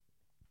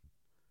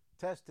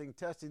Testing,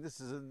 testing. This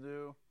is a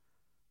new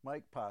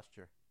mic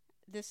posture.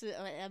 This is,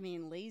 I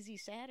mean, lazy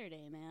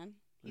Saturday, man.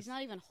 He's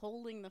not even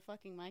holding the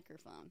fucking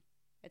microphone.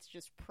 It's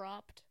just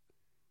propped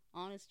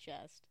on his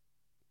chest.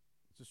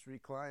 Just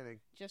reclining.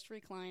 Just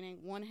reclining.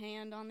 One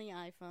hand on the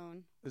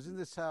iPhone. Isn't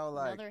this how,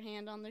 like... Another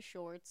hand on the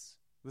shorts.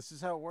 This is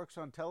how it works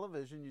on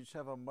television. You just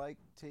have a mic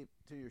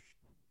taped to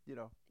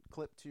your,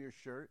 clipped to your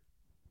shirt.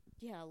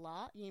 Yeah, a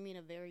lot? You mean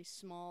a very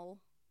small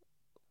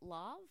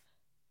lav?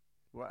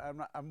 Well,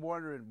 I'm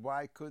wondering,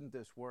 why couldn't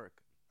this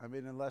work? I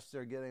mean, unless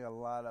they're getting a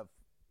lot of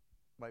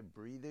my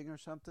breathing or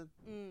something.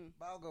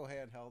 But I'll go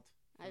handheld.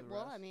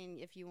 I mean,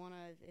 if you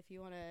wanna, if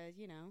you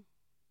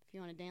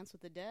wanna dance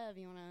with the dev,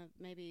 you wanna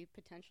maybe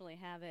potentially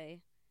have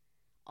a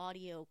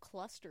audio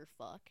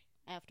clusterfuck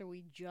after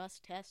we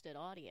just tested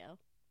audio.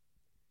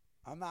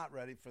 I'm not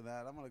ready for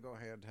that. I'm gonna go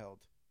handheld.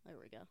 There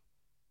we go.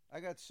 I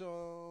got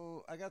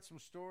some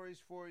stories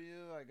for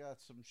you. I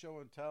got some show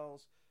and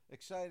tells,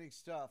 exciting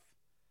stuff,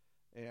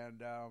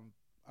 and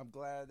I'm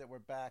glad that we're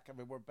back. I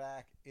mean, we're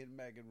back in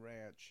Megan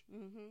Ranch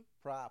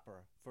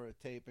proper for a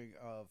taping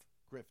of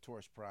Grift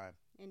Horse Prime.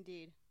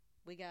 Indeed.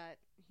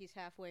 He's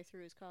halfway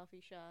through his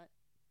coffee shot.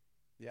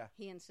 Yeah.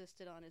 He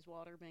insisted on his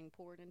water being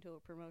poured into a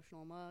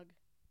promotional mug.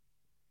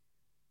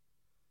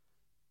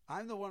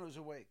 I'm the one who's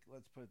awake,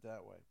 let's put it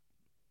that way.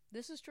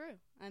 This is true.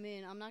 I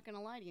mean, I'm not going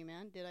to lie to you,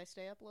 man. Did I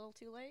stay up a little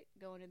too late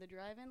going to the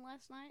drive-in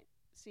last night?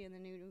 Seeing the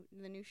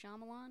new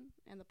Shyamalan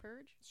and The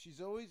Purge? She's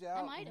always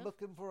out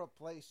looking for a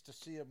place to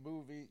see a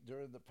movie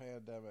during the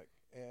pandemic.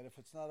 And if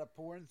it's not a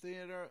porn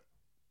theater,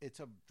 it's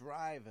a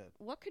drive-in.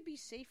 What could be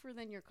safer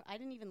than your car? I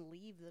didn't even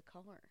leave the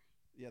car.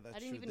 Yeah, that's true. I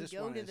didn't even this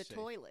go one to is the safe.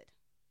 toilet.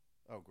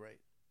 Oh, great.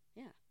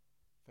 Yeah.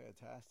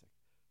 Fantastic.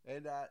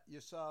 And you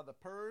saw The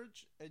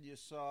Purge, and you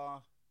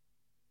saw...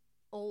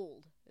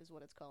 Old is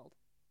what it's called.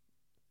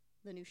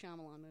 The new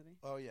Shyamalan movie.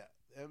 Oh, yeah.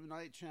 M.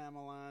 Night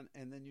Shyamalan,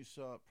 and then you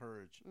saw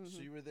Purge.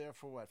 So you were there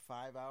for,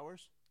 5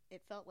 hours?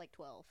 It felt like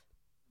 12,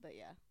 but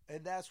yeah.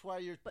 And that's why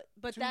you're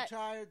but too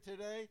tired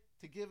today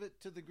to give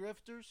it to the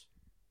grifters?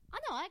 I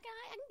know. I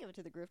can give it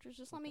to the grifters.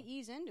 Just let me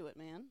ease into it,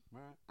 man.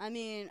 All right. I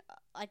mean,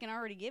 I can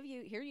already give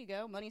you, here you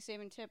go,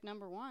 money-saving tip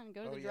number 1.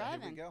 Go to the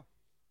drive-in. Here we go.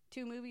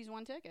 2 movies,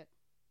 1 ticket.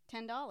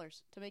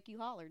 $10 to make you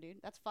holler, dude.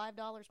 That's $5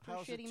 per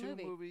shitty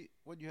movie.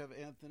 What, you have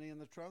Anthony in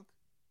the trunk?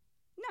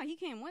 No, he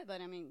came with,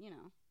 but I mean,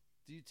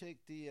 Do you take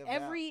the...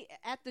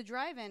 at the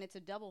drive-in, it's a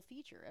double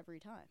feature every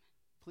time.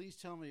 Please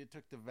tell me you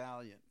took the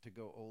Valiant to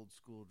go old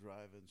school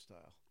drive-in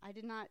style. I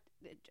did not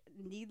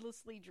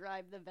needlessly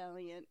drive the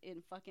Valiant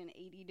in fucking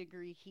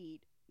 80-degree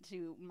heat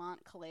to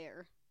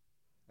Montclair.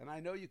 And I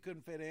know you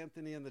couldn't fit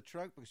Anthony in the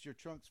trunk because your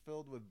trunk's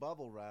filled with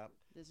bubble wrap.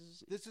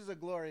 This is a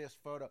glorious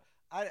photo.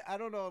 I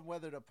don't know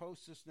whether to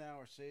post this now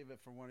or save it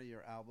for one of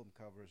your album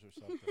covers or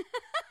something.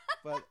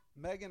 But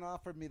Megan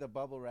offered me the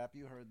bubble wrap.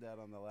 You heard that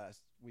on the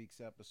last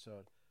week's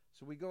episode.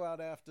 So we go out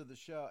after the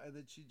show, and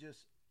then she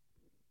just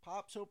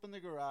pops open the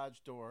garage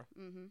door.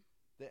 Mm-hmm.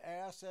 The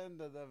ass end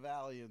of the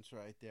Valiant's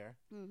right there.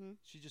 Mm-hmm.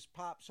 She just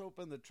pops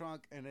open the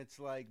trunk, and it's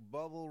like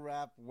bubble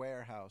wrap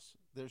warehouse.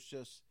 There's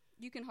just...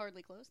 You can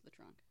hardly close the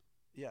trunk.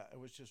 Yeah, it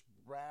was just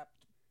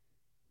wrapped.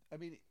 I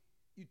mean,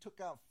 you took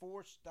out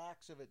 4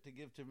 stacks of it to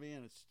give to me,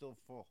 and it's still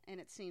full. And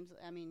it seems,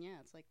 I mean, yeah,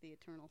 it's like the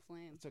eternal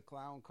flame. It's a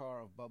clown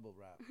car of bubble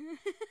wrap.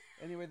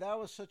 Anyway, that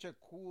was such a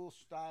cool,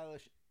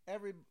 stylish...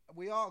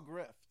 We all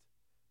grift.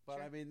 But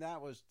sure. I mean,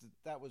 that was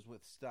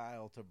with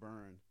style to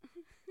burn,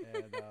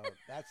 and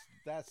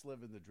that's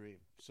living the dream.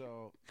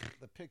 So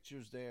the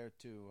picture's there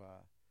to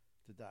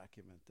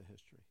document the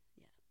history.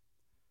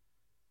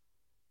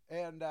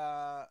 Yeah, and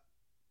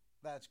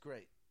that's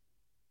great.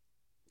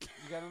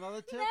 You got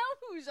another tip? Now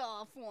who's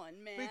off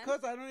one, man?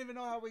 Because I don't even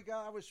know how we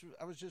got. I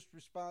was just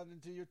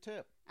responding to your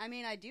tip. I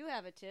mean, I do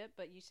have a tip,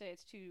 but you say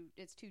it's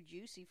too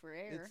juicy for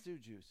air. It's too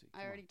juicy.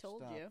 I already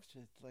told you. It's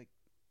like.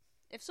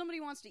 If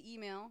somebody wants to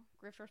email,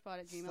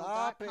 grifterspot@gmail.com.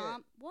 Stop it.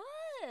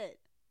 What?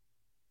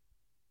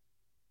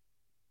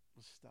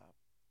 Stop.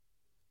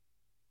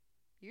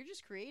 You're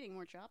just creating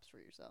more chops for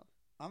yourself.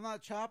 I'm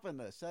not chopping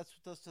this. That's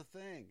the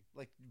thing.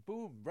 Like,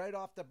 boom, right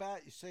off the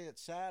bat, you say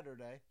it's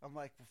Saturday. I'm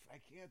like, I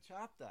can't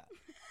chop that.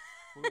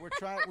 we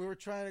were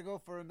trying to go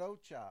for a no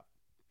chop.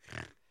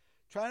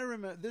 Trying to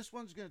remember. This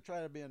one's going to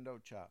try to be a no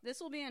chop.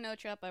 This will be a no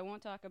chop. I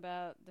won't talk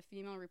about the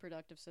female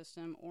reproductive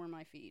system or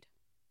my feed.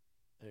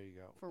 There you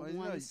go. For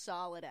one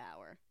solid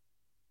hour.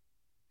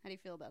 How do you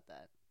feel about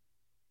that?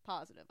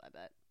 Positive, I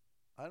bet.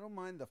 I don't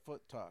mind the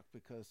foot talk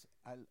because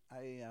I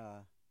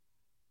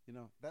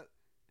that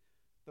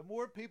the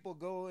more people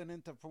going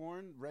into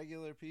porn,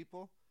 regular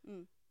people,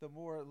 the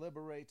more it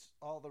liberates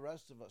all the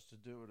rest of us to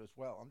do it as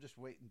well. I'm just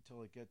waiting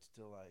until it gets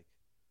to like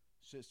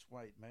cis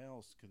white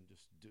males can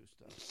just do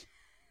stuff.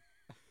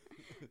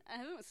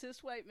 Haven't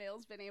cis white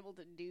males been able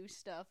to do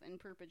stuff in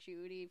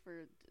perpetuity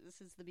this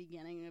is the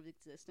beginning of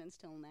existence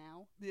till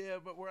now? Yeah,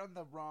 but we're on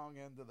the wrong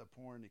end of the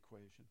porn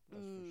equation.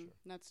 That's for sure.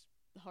 That's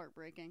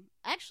heartbreaking.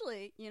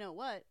 Actually, you know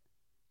what?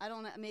 I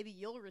don't know. Maybe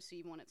you'll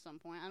receive one at some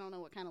point. I don't know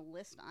what kind of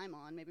list I'm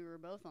on. Maybe we're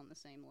both on the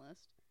same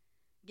list.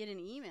 get an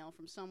email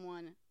from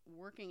someone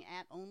working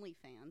at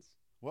OnlyFans.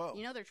 Whoa.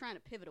 You know they're trying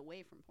to pivot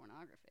away from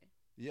pornography.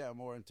 Yeah,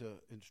 more into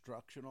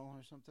instructional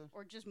or something?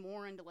 Or just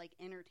more into, like,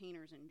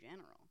 entertainers in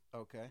general.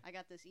 Okay. I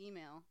got this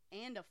email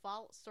and a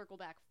circle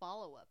back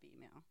follow-up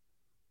email.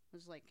 It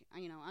was like,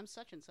 I'm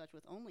such and such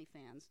with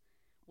OnlyFans.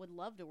 Would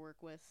love to work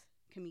with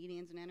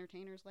comedians and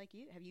entertainers like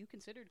you. Have you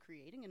considered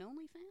creating an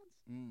OnlyFans?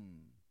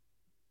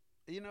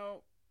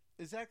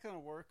 Is that going to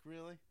work,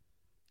 really?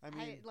 I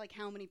mean... like,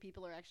 how many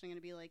people are actually going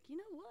to be like, you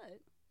know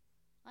what?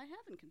 I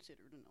haven't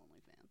considered an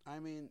OnlyFans.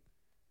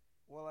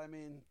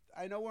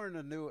 I know we're in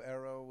a new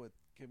era with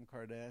Kim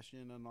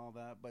Kardashian and all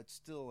that, but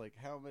still, like,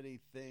 how many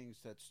things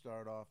that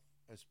start off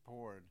as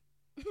porn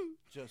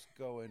just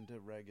go into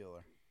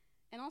regular?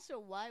 And also,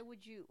 why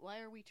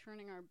are we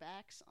turning our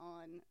backs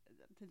on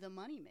the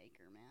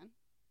moneymaker, man?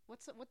 What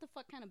the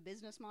fuck kind of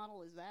business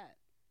model is that?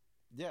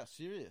 Yeah,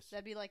 serious.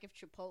 That'd be like if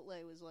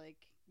Chipotle was like,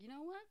 you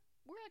know what?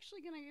 We're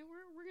actually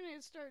we're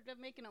gonna start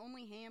making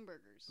only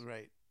hamburgers.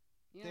 Right.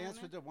 You know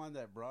Dance with the one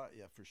that brought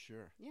you, for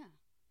sure. Yeah.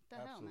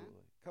 What the hell, man?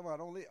 Come on,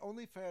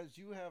 OnlyFans,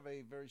 you have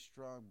a very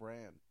strong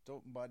brand.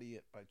 Don't muddy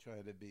it by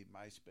trying to be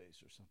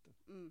MySpace or something.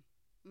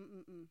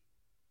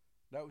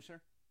 No,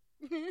 sir?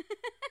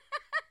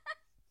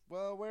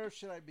 Well, where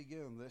should I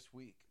begin this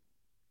week?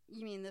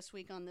 You mean this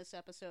week on this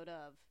episode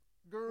of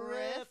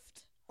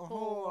Grift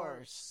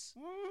Horse?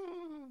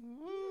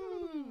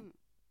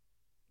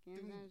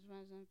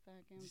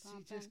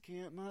 She just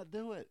can't not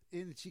do it.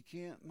 And she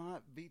can't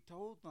not be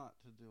told not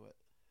to do it.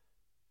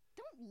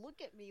 Don't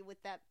look at me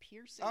with that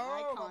piercing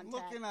eye contact. I'm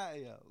looking at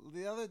you.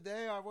 The other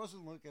day, I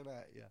wasn't looking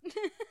at you.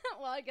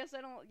 Well, I guess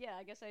I don't. Yeah,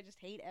 I guess I just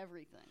hate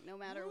everything, no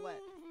matter what.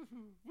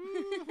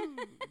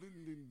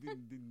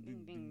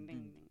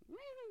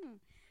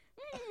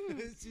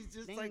 She's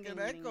just like an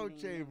echo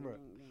chamber.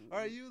 All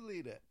right, you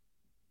lead it.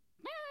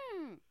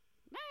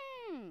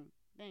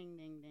 Ding,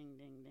 ding, ding,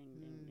 ding, ding,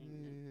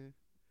 ding, ding.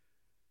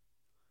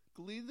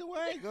 Lead the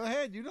way. Go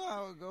ahead. You know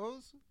how it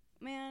goes.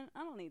 Man, I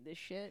don't need this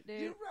shit,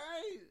 dude. You're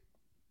right.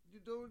 You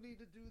don't need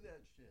to do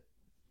that shit.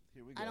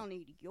 Here we go. I don't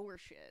need your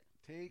shit.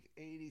 Take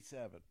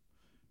 87.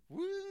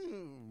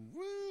 Woo!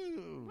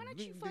 Why don't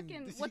you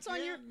fucking... What's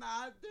on your... She can't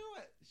not do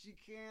it. She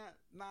can't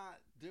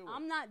not do it.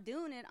 I'm not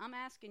doing it. I'm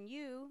asking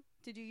you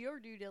to do your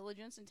due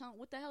diligence and tell...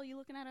 What the hell are you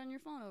looking at on your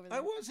phone over there?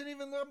 I wasn't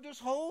even... I'm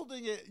just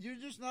holding it. You're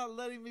just not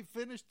letting me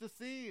finish the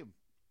theme.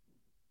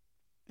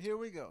 Here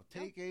we go.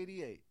 Take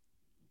 88.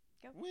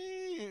 Go.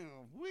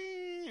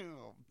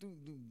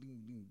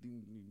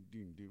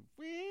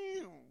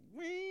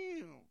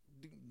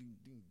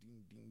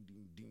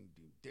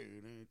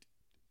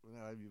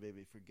 You made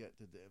me forget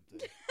the damn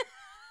thing.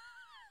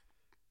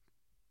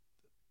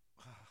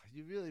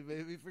 You really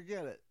made me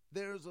forget it.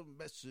 There's a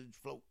message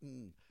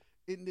floating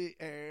in the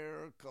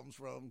air. Comes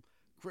from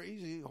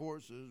crazy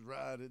horses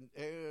riding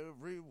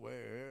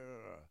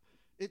everywhere.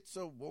 It's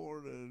a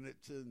warning.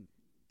 It's in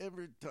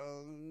every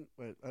tongue.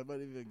 Wait, I might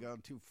have even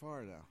gone too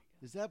far now.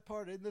 Is that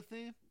part in the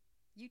theme?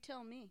 You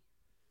tell me.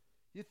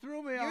 You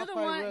threw me off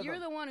my rhythm. You're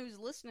the one who's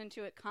listening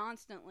to it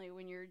constantly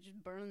when you're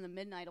just burning the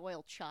midnight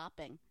oil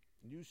chopping.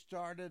 You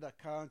started a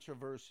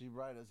controversy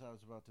right as I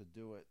was about to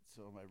do it,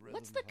 so my rhythm.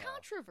 What's the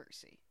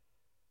controversy?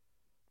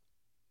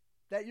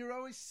 That you're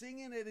always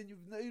singing it and you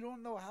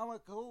don't know how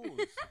it goes.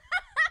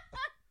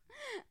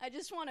 I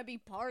just want to be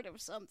part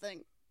of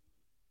something.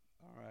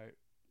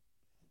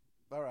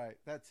 All right,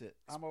 that's it.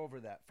 I'm over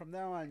that. From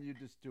now on, you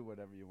just do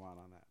whatever you want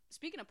on that.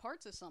 Speaking of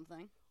parts of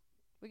something,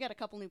 we got a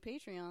couple new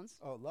Patreons.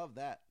 Oh, love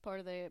that. Part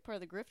of the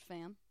Grift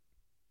fam.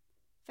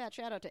 Fat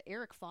shout out to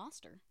Eric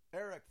Foster.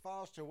 Eric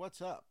Foster,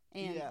 what's up?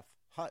 And EF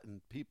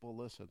Hutton, people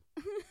listen.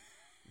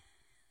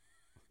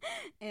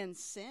 And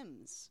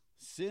Sims.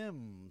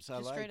 Sims, I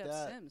just like straight that.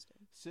 Up Sims,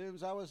 dude.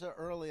 Sims, I was an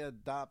early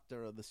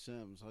adopter of the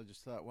Sims. I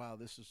just thought, wow,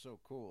 this is so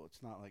cool.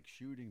 It's not like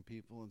shooting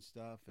people and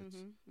stuff. It's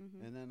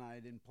and then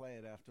I didn't play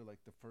it after like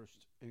the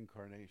first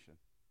incarnation.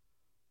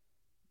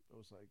 It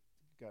was like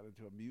got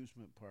into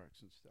amusement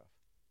parks and stuff.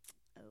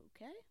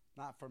 Okay.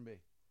 Not for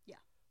me. Yeah.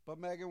 But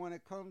Megan, when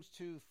it comes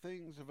to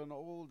things of an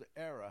old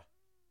era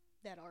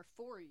that are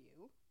for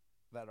you,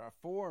 that are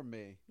for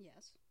me,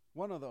 yes,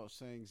 one of those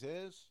things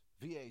is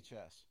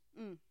VHS.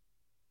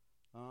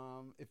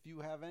 If you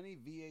have any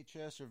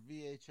VHS or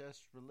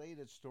VHS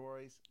related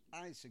stories,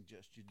 I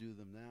suggest you do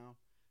them now.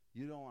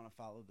 You don't want to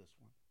follow this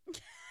one.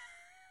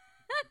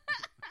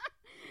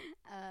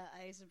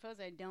 I suppose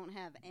I don't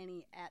have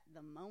any at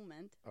the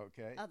moment.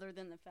 Okay. Other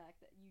than the fact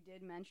that you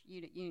did mention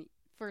you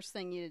first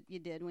thing you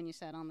did when you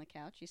sat on the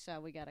couch, you saw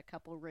we got a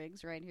couple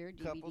rigs right here,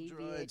 DVD, couple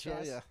droids,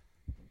 VHS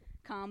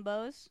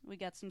combos. We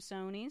got some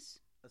Sonys.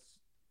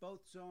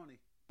 Both Sony.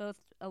 Both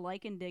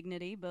alike in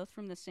dignity, both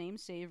from the same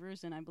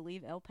savers in, I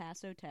believe, El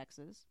Paso,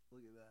 Texas.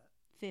 Look at that.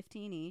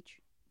 15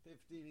 each.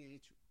 15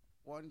 each.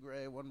 One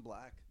gray, one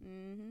black.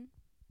 Mm-hmm.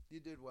 You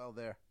did well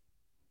there.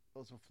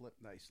 Those will flip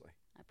nicely.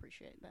 I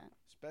appreciate that.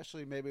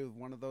 Especially maybe with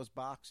one of those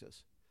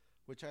boxes,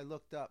 which I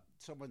looked up.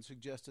 Someone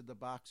suggested the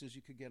boxes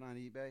you could get on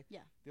eBay.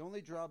 Yeah. The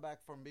only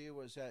drawback for me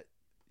was that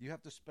you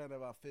have to spend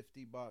about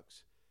 $50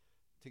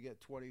 to get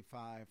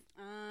 25.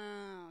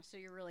 Oh, so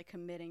you're really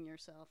committing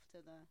yourself to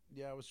the...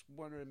 Yeah, I was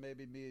wondering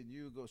maybe me and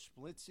you go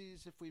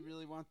splitsies if we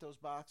really want those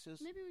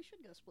boxes. Maybe we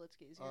should go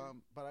splitskis, yeah.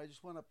 But I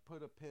just want to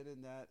put a pin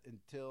in that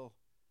until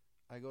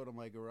I go to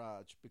my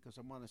garage because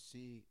I want to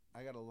see.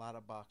 I got a lot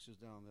of boxes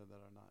down there that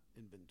are not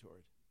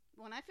inventoried.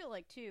 When I feel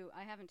like, too,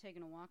 I haven't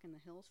taken a walk in the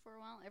hills for a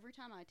while. Every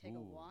time I take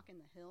a walk in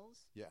the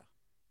hills, yeah,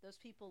 those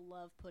people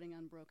love putting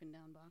unbroken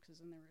down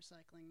boxes in their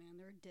recycling, man.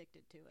 They're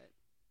addicted to it.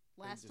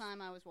 Last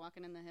time I was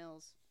walking in the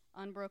hills,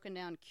 unbroken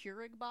down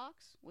Keurig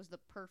box was the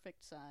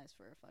perfect size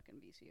for a fucking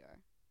VCR.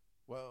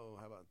 Whoa,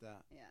 how about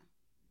that? Yeah.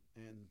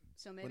 And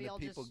so maybe when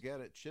the people get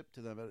it shipped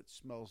to them, it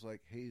smells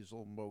like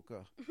hazel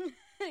mocha.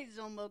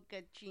 Hazel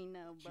mocha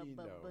chino.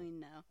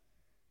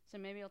 So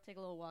maybe I'll take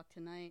a little walk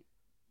tonight,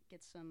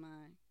 get some...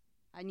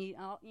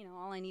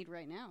 all I need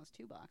right now is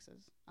 2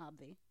 boxes,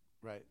 obvi.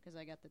 Right. Because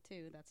I got the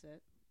 2, that's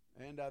it.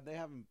 And they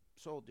haven't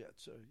sold yet,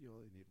 so you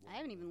only need 1. I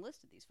haven't even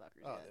listed these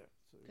fuckers yet.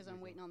 Because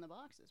I'm waiting on the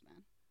boxes,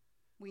 man.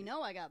 We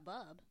know I got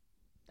Bub.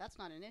 That's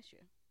not an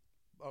issue.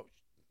 Oh.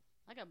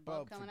 I got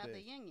Bub coming out the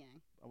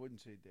yin-yang. I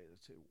wouldn't say days,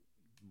 I'd say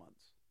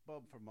months.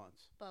 Bub for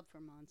months. Bub for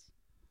months.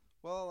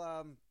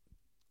 Well,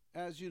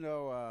 as you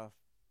know,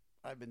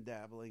 I've been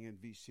dabbling in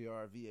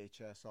VCR,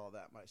 VHS, all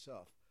that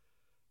myself.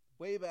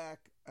 Way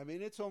back, I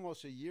mean, it's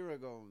almost a year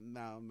ago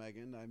now,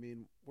 Megan. I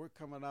mean, we're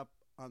coming up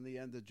on the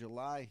end of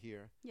July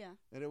here. Yeah.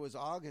 And it was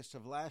August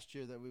of last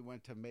year that we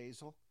went to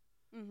Maisel.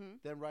 Mm-hmm.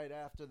 Then right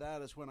after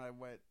that is when I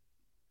went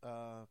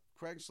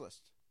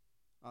Craigslist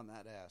on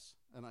that ass.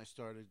 And I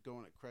started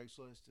going at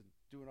Craigslist and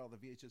doing all the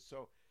VHS.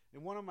 So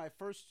in one of my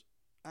first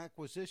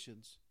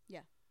acquisitions,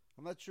 yeah,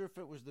 I'm not sure if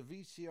it was the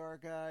VCR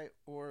guy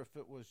or if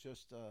it was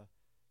just a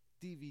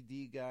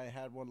DVD guy,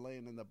 had one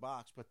laying in the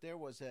box, but there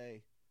was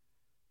a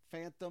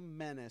Phantom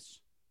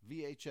Menace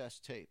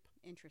VHS tape.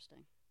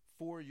 Interesting.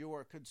 For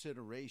your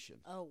consideration.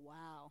 Oh,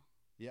 wow.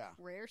 Yeah.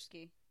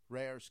 Rareski.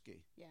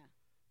 Yeah.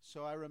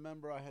 So I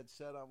remember I had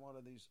said on one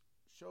of these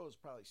shows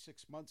probably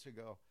 6 months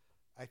ago,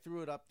 I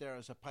threw it up there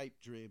as a pipe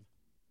dream.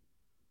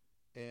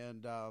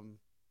 And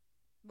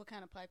what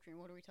kind of pipe dream?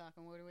 What are we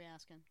talking? What are we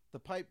asking? The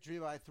pipe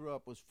dream I threw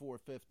up was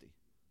 $450.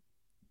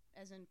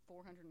 As in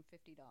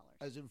 $450.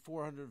 As in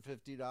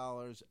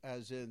 $450.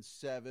 As in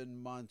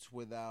 7 months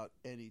without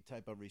any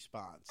type of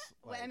response.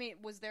 I mean,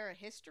 was there a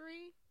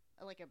history?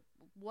 Like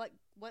what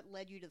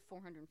led you to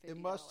 $450? It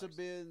must have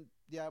been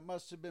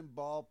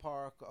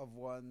ballpark of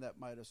one that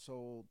might have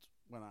sold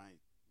when I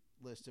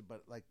listed,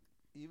 but like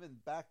even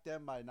back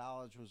then my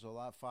knowledge was a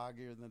lot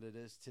foggier than it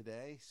is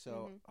today,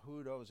 so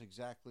who knows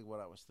exactly what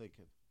I was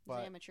thinking. But, it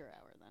was amateur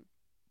hour then.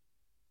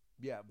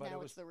 Yeah, but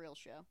now it's the real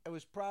show. It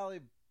was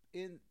probably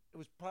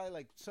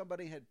like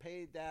somebody had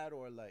paid that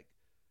or like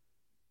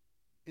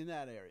in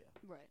that area.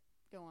 Right.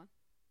 Go on.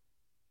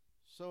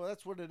 So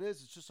that's what it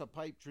is. It's just a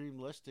pipe dream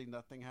listing.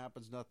 Nothing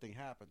happens. Now,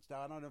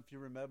 I don't know if you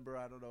remember,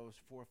 it was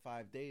 4 or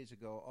 5 days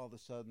ago, all of a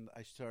sudden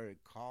I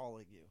started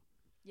calling you.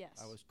 Yes.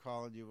 I was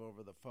calling you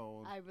over the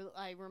phone.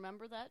 I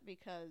remember that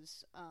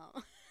because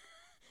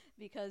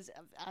because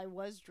I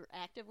was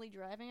actively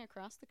driving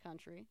across the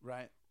country.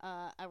 Right.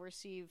 I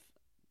received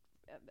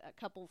a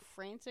couple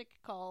frantic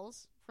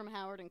calls from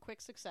Howard in quick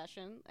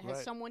succession.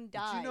 Has someone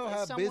died?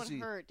 Has someone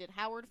hurt? Did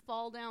Howard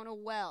fall down a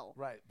well?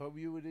 Right, but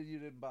you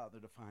didn't bother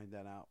to find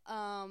that out.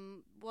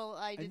 Well,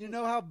 I didn't. And you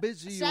know how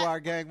busy you are,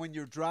 gang, when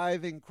you're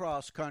driving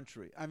cross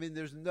country. I mean,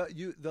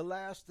 the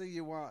last thing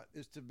you want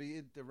is to be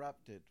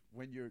interrupted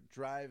when you're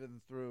driving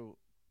through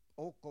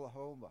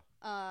Oklahoma.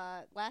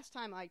 Last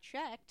time I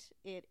checked,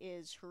 it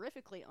is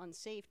horrifically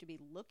unsafe to be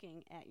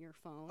looking at your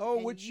phone. Oh,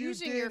 and which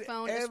using you did your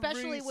phone,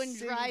 especially when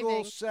driving. Every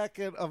single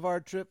second of our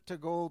trip to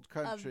Gold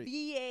Country.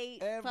 A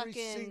V8 every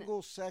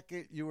single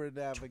second you were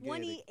navigating.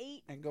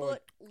 28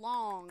 foot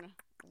long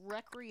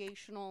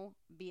recreational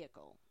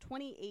vehicle.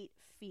 28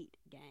 feet,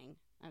 gang.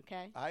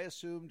 Okay. I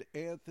assumed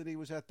Anthony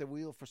was at the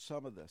wheel for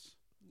some of this.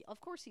 Of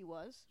course he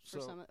was.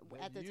 So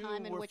at the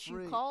time in which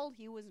you called,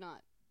 he was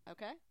not.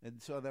 Okay.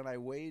 And so then I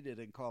waited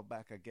and called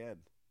back again.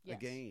 Yes.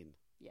 Again.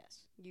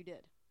 Yes, you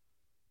did.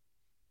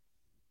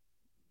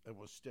 It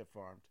was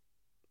stiff-armed.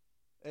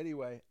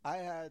 Anyway,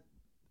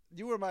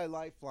 you were my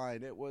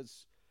lifeline. It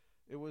was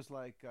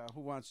like Who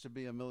Wants to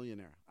Be a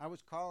Millionaire. I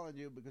was calling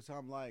you because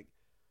I'm like,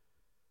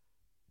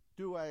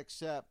 do I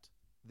accept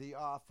the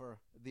offer?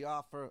 The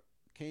offer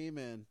came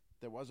in.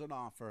 There was an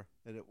offer,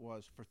 and it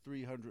was for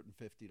 $350.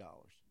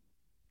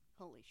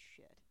 Holy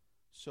shit.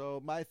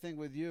 So my thing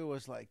with you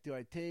was like, do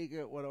I take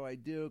it? What do I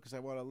do? Because I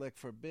want to lick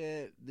for a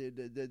bit.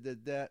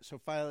 So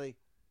finally,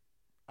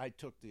 I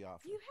took the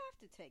offer. You have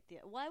to take the.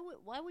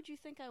 Why would you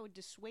think I would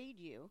dissuade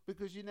you?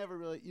 Because you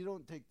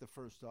don't take the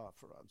first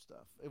offer on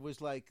stuff. It was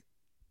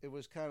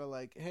kind of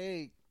like,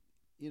 hey,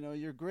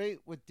 you're great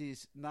with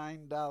these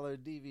 $9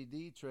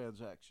 DVD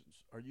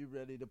transactions. Are you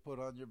ready to put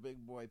on your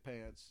big boy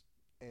pants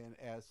and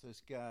ask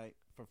this guy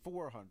for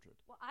 $400?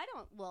 Well, I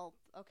don't. Well,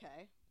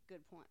 okay.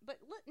 Good point. But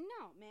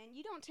no, man,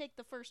 you don't take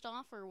the first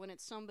offer when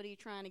it's somebody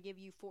trying to give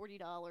you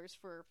 $40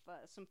 for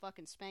some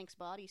fucking Spanx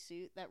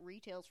bodysuit that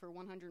retails for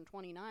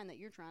 $129 that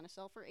you're trying to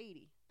sell for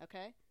 $80.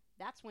 Okay,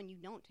 That's when you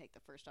don't take the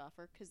first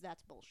offer, because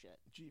that's bullshit.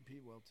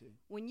 GP Welty.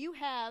 When you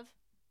have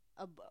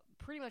a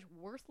pretty much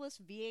worthless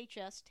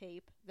VHS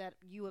tape that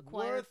you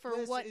acquired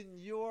for what in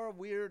your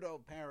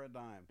weirdo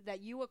paradigm,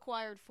 that you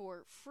acquired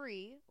for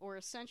free or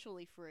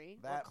essentially free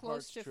that or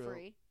close to true.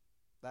 free.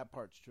 That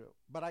part's true.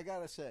 But I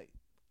gotta say,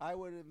 I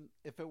would have,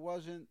 if it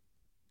wasn't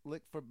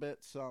lick for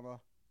bit summer,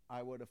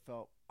 I would have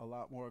felt a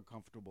lot more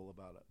uncomfortable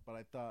about it. But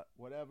I thought,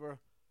 whatever,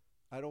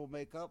 I don't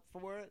make up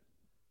for it,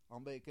 I'll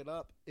make it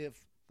up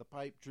if the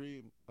pipe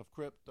dream of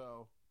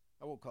crypto,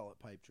 I won't call it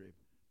pipe dream,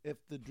 if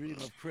the dream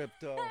of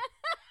crypto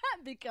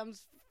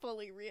becomes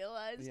fully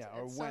realized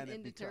or at when some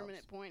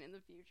indeterminate point in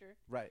the future.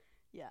 Right.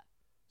 Yeah.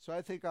 So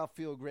I think I'll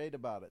feel great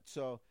about it.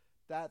 So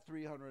that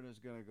 300 is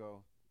going to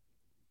go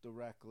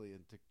directly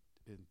into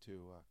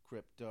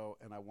crypto,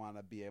 and I want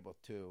to be able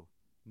to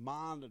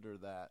monitor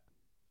that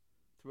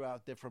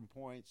throughout different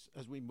points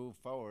as we move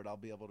forward. I'll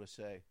be able to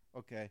say,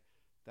 okay,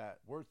 that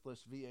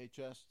worthless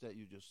VHS that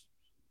you just,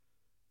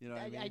 you know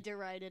what I mean? I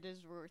derided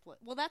as worthless.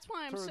 Well, that's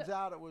why I'm Turns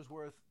out it was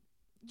worth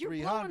You're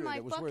 300. blowing my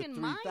it was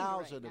fucking worth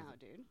 3,000 mind right now,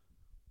 dude.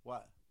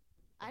 What?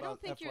 I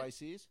About don't think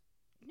FYCs?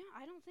 No,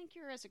 I don't think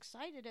you're as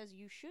excited as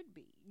you should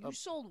be. You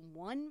sold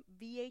one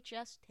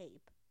VHS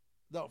tape.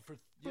 No, for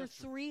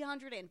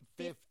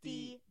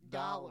 $350.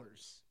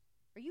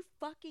 Are you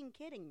fucking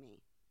kidding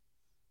me?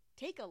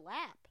 Take a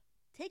lap.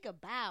 Take a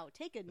bow.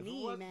 Take a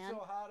knee, man. If it wasn't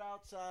so hot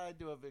outside,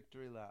 do a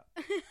victory lap.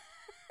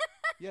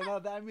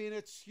 I mean,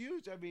 it's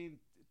huge. I mean,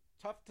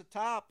 tough to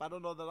top. I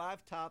don't know that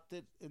I've topped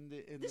it in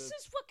the. This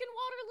is fucking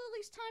water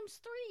lilies times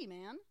 3,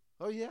 man.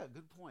 Oh yeah,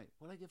 good point.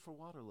 What did I get for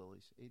water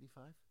lilies?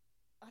 85.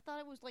 I thought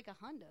it was like $100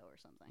 or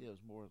something. Yeah, it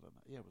was more than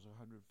that. Yeah, it was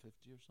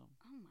 150 or something.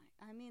 Oh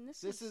my! I mean,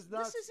 this is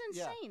nuts. This is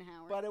insane,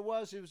 Howard. But it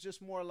was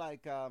just more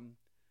like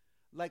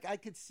I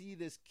could see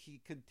this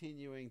key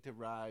continuing to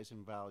rise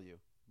in value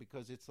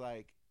because it's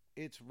like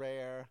it's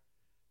rare.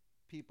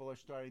 People are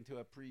starting to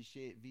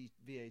appreciate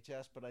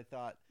VHS, but I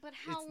thought do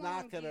you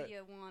want to?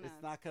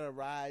 It's not gonna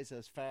rise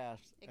as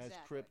fast as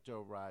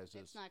crypto rises.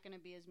 It's not gonna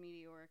be as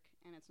meteoric,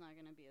 and it's not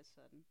gonna be as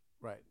sudden.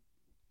 Right.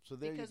 So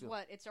there because you go.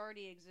 what? It's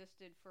already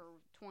existed for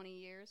 20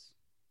 years.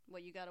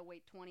 What, you got to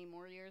wait 20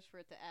 more years for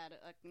it to add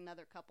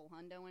another couple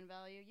hundo in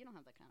value? You don't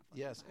have that kind of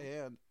fucking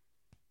time. And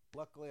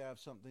luckily I have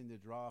something to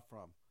draw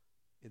from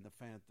in the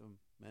Phantom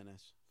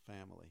Menace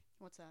family.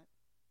 What's that?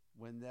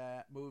 When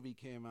that movie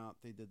came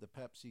out, they did the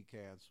Pepsi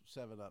cans,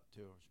 7-Up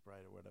too, or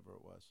Sprite or whatever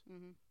it was.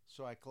 Mm-hmm.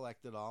 So I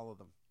collected all of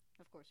them.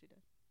 Of course you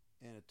did.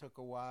 And it took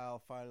a while.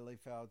 Finally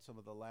found some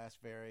of the last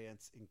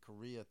variants in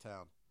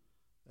Koreatown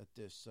at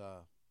this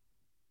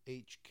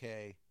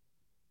HK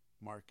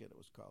Market, it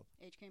was called.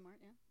 HK Mart,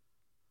 yeah.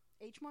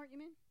 H Mart, you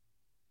mean?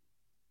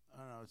 I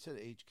don't know. It said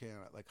HK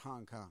on it, like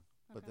Hong Kong,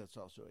 but Okay. that's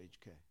also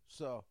HK.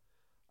 So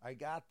I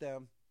got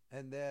them,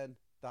 and then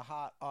the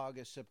hot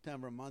August,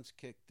 September months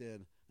kicked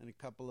in, and a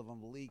couple of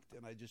them leaked,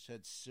 and I just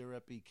had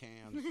syrupy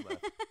cans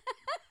left.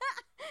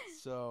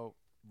 So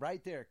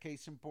right there,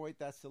 case in point,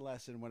 that's the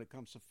lesson. When it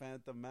comes to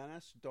Phantom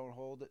Menace, don't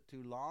hold it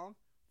too long.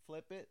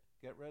 Flip it,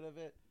 get rid of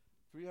it.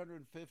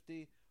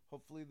 350.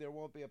 Hopefully there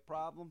won't be a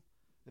problem.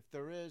 If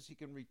there is, he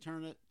can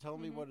return it. Tell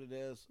me what it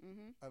is,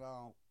 and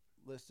I'll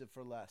list it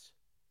for less.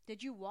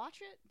 Did you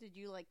watch it? Did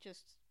you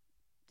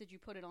did you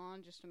put it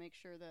on just to make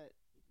sure that?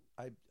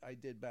 I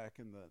did back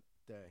in the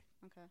day.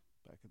 Okay.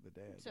 Back in the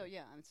day. So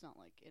yeah, it's not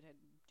like it had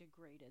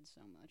degraded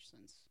so much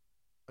since.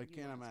 I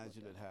can't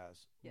imagine it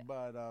has. Yeah.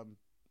 But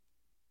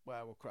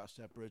well, we'll cross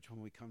that bridge when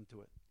we come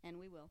to it. And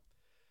we will.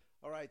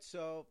 All right.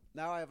 So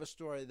now I have a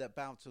story that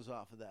bounces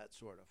off of that,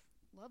 sort of.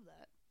 Love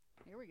that.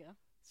 Here we go.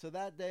 So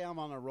that day I'm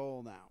on a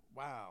roll now.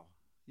 Wow.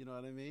 You know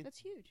what I mean? That's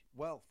huge.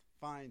 Wealth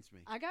finds me.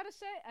 I gotta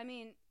say, I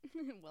mean,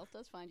 wealth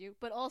does find you.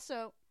 But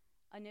also,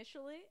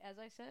 initially, as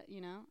I said,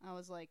 I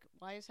was like,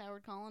 why is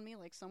Howard calling me?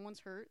 Like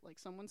someone's hurt, like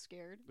someone's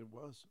scared. It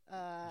was. It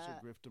was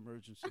a grift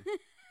emergency.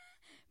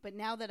 But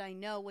now that I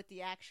know what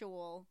the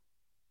actual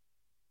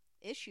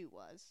issue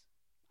was,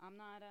 I'm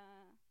not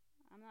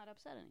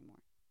upset anymore.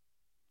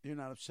 You're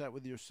not upset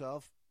with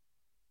yourself?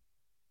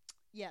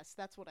 Yes,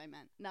 that's what I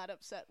meant. Not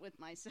upset with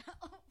myself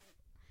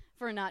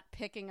for not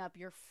picking up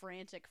your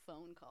frantic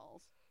phone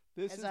calls.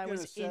 This is going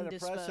to set a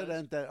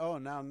precedent that,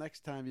 now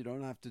next time you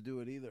don't have to do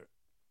it either.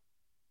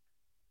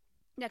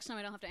 Next time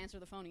I don't have to answer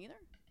the phone either?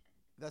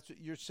 That's what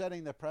you're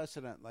setting the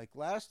precedent. Like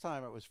last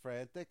time it was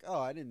frantic. Oh,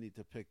 I didn't need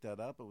to pick that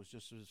up. It was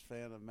just this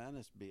Phantom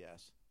Menace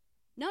BS.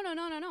 No.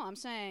 I'm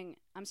saying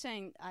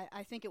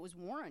I think it was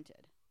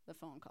warranted, the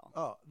phone call.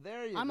 Oh,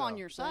 there you go. I'm on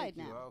your side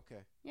now.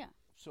 Okay. Yeah.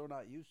 So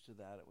not used to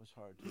that. It was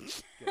hard to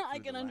get I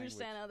can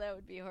understand how that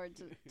would be hard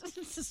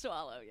to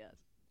swallow, yes.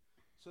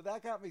 So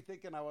that got me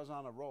thinking I was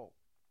on a roll.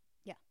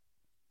 Yeah.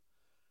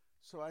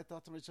 So I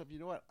thought to myself, you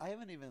know what? I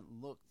haven't even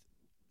looked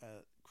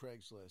at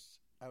Craigslist,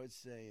 I would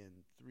say, in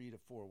 3 to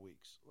 4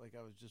 weeks. Like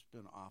I was just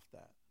been off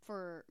that.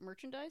 For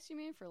merchandise, you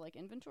mean? For like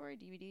inventory,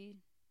 DVD?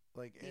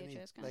 Like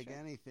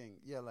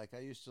anything. Yeah, like I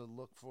used to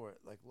look for it.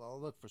 Like, well,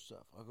 I'll look for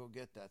stuff. I'll go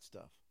get that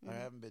stuff. I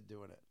haven't been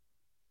doing it.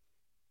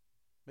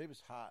 Maybe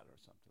it's hot or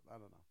something. I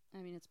don't know.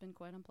 I mean, it's been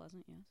quite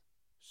unpleasant, yes.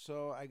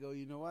 So I go,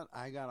 you know what?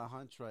 I got a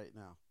hunch right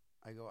now.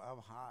 I go, I'm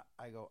hot.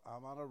 I go,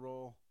 I'm on a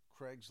roll.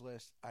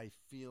 Craigslist. I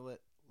feel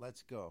it.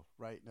 Let's go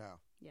right now.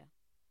 Yeah.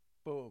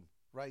 Boom.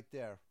 Right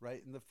there.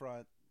 Right in the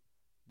front.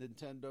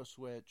 Nintendo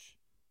Switch.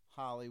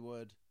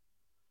 Hollywood.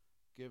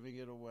 Giving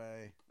it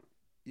away.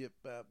 Yip,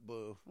 bap,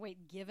 boo.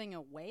 Wait, giving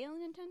away a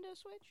Nintendo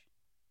Switch?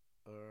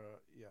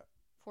 Yeah.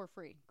 For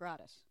free.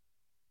 Gratis.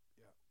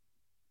 Yeah.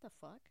 The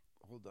fuck?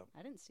 Hold up.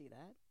 I didn't see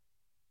that.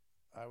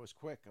 I was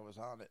quick. I was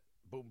on it.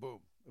 Boom, boom.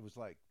 It was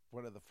like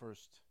one of the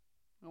first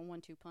A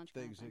 1-2 punch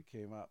things kind of that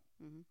came up.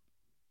 Mm-hmm.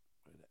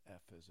 Where the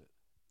F is it?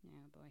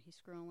 Yeah, boy. He's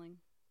scrolling.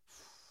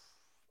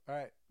 All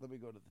right. Let me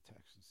go to the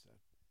text instead.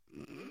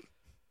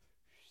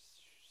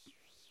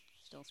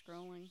 Still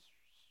scrolling.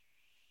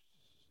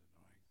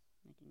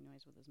 This is Making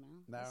noise with his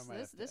mouth. Now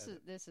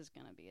This is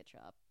going to be a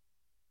chop.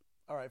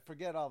 all right.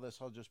 Forget all this.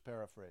 I'll just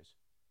paraphrase.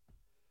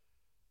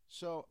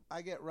 So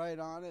I get right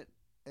on it.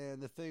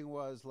 And the thing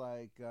was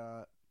like,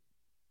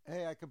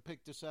 hey, I can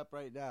pick this up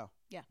right now.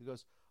 Yeah. He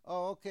goes,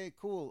 oh, okay,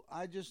 cool.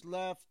 I just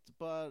left,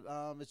 but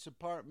it's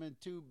apartment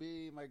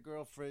 2B. My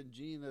girlfriend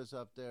Gina's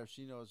up there.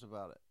 She knows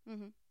about it.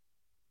 Mm-hmm.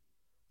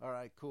 All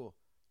right, cool.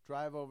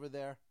 Drive over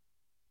there.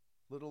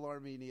 Little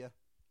Armenia.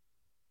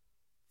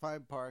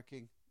 Find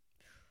parking.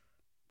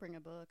 Bring a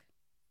book.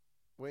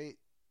 Wait.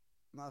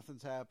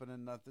 Nothing's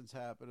happening. Nothing's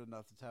happening.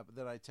 Nothing's happening.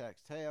 Then I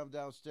text, hey, I'm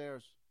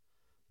downstairs.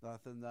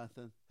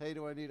 Nothing. Hey,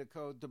 do I need a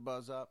code to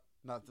buzz up?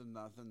 Nothing.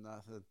 Nothing.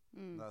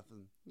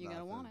 You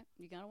gotta want it.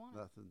 You gotta want it.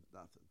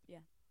 Nothing. Yeah.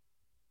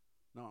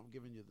 No, I'm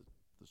giving you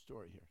the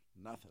story here.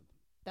 Nothing.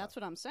 That's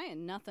what I'm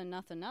saying. Nothing.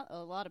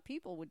 A lot of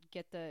people would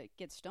get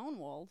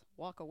stonewalled,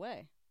 walk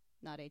away.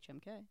 Not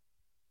HMK.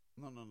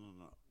 No.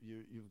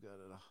 You've got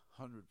it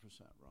 100%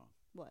 wrong.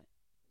 What?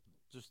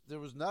 Just there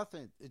was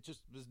nothing. It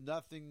just was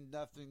nothing.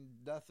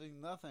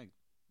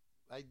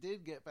 I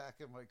did get back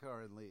in my car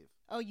and leave.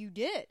 Oh, you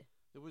did?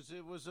 It was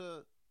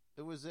a.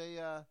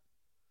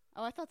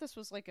 Oh, I thought this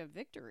was like a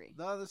victory.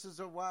 No, this is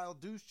a wild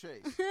goose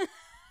chase.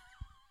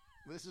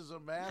 This is a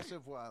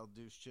massive wild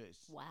goose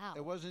chase. Wow.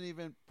 It wasn't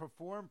even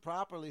performed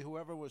properly.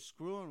 Whoever was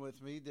screwing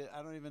with me,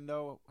 I don't even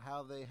know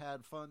how they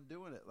had fun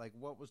doing it. Like,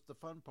 what was the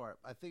fun part?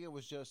 I think it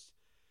was just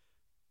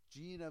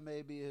Gina,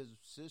 maybe his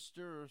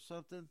sister or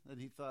something, and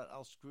he thought,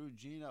 I'll screw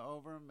Gina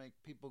over and make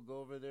people go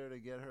over there to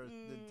get her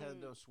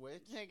Nintendo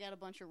Switch. They got a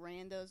bunch of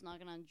randos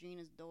knocking on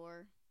Gina's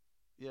door.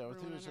 Yeah, I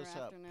think it was just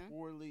a afternoon.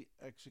 poorly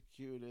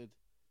executed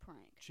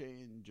Prank.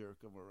 Chain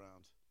jerk him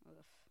around.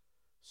 Ugh.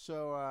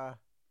 So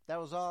that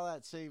was all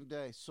that same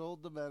day.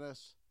 Sold the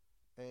Menace,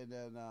 and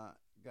then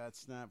got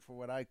snapped for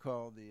what I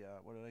call the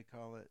what did I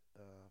call it?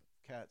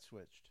 Cat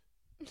switched.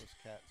 I was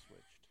cat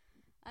switched.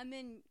 I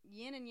mean,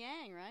 yin and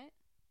yang, right?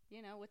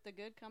 You know, with the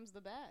good comes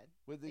the bad.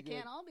 It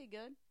can't all be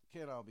good.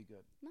 Can't all be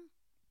good. No.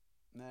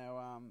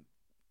 Now,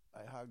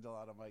 I hogged a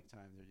lot of mic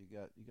time there. You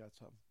got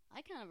something?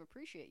 I kind of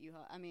appreciate you.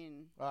 I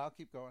mean, well, I'll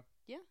keep going.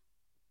 Yeah.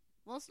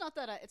 Well, it's not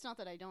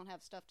that I don't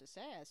have stuff to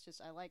say. It's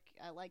just I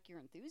like your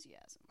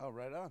enthusiasm. Oh,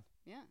 right on.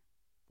 Yeah.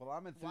 Well,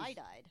 I'm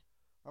wide-eyed.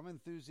 I'm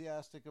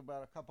enthusiastic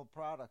about a couple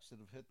products that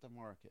have hit the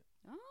market.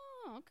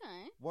 Oh,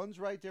 okay. One's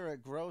right there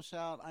at Gross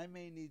Out. I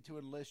may need to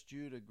enlist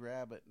you to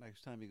grab it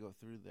next time you go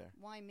through there.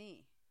 Why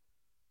me?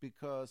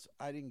 Because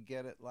I didn't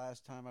get it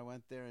last time I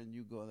went there, and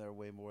you go there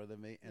way more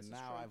than me. And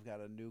now I've got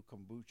a new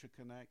Kombucha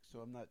Connect, so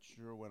I'm not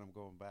sure when I'm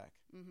going back.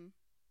 Mm-hmm.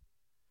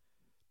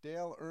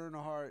 Dale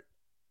Earnhardt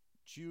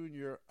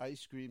Jr.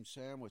 ice cream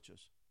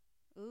sandwiches.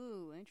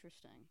 Ooh,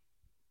 interesting.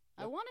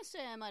 I want to say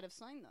I might have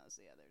signed those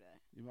the other day.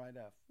 You might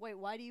have. Wait,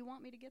 why do you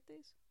want me to get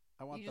these?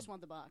 You just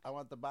want the box. I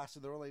want the box,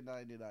 and they're only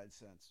 99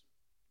 cents.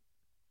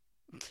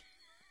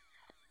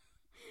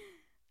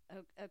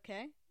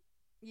 Okay.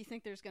 You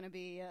think there's going to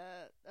be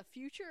a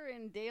future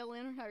in Dale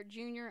Earnhardt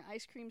Jr.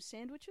 ice cream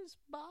sandwiches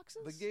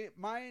boxes?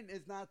 Mine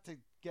is not to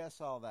guess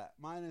all that.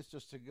 Mine is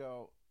just to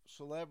go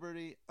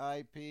celebrity,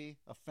 IP,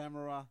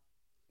 ephemera,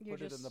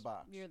 put it in the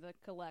box. You're the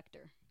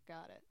collector.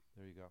 Got it.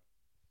 There you go.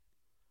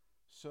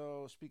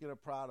 So, speaking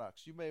of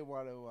products, you may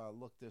want to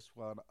look this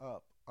one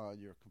up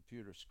on your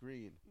computer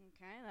screen.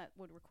 Okay, that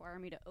would require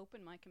me to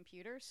open my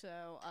computer,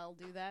 so I'll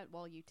do that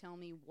while you tell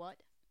me what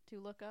to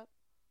look up.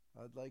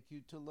 I'd like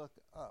you to look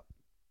up,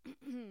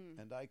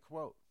 and I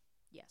quote,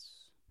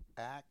 yes,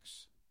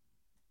 Axe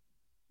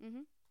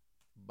mm-hmm.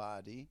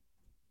 Body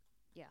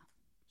yeah.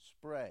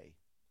 Spray.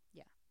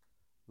 Yeah.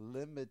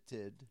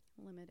 Limited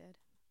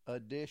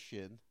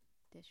edition.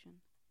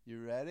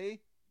 You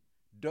ready?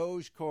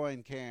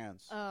 Dogecoin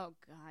cans. Oh,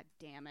 God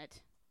damn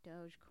it.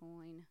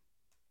 Dogecoin.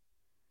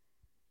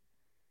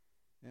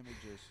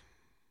 Images.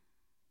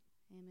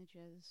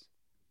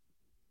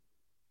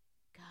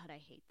 God, I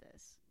hate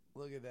this.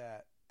 Look at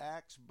that.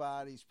 Axe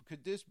bodies.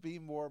 Could this be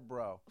more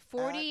bro?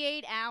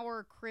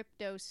 48-hour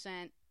crypto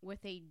cent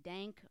with a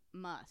dank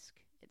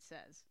Musk, it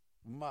says.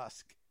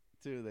 Musk,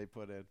 too, they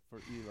put in for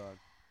Elon.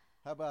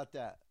 How about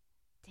that?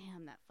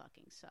 Damn, that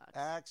fucking sucks.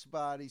 Axe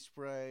body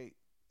spray.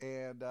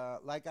 And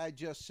like I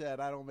just said,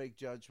 I don't make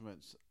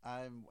judgments.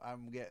 I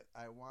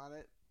want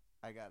it.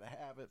 I got to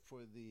have it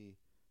for the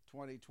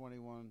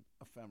 2021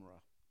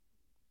 ephemera.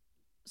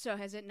 So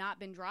has it not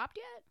been dropped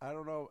yet? I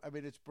don't know. I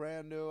mean, it's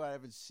brand new. I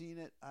haven't seen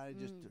it. I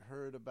just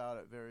heard about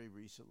it very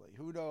recently.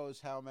 Who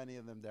knows how many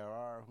of them there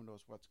are? Who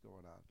knows what's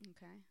going on?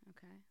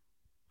 Okay.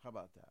 How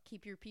about that?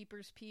 Keep your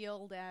peepers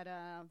peeled at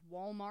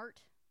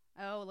Walmart.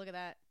 Oh, look at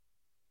that.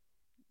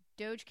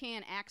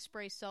 Dogecan Axe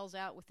Spray sells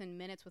out within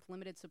minutes with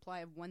limited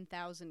supply of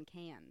 1,000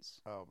 cans.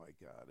 Oh, my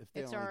God.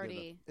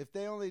 If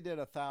they only did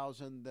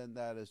 1,000, then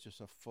that is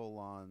just a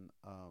full-on,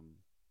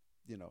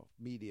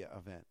 media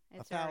event.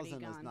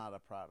 1,000 is not a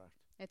product.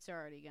 It's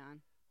already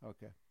gone.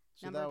 Okay.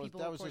 So that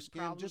was a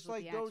scam, just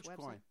like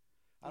Dogecoin.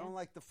 I don't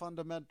like the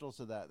fundamentals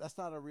of that. That's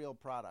not a real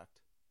product.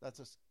 That's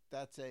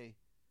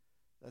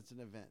an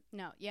event.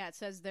 No, yeah, it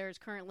says there's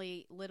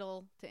currently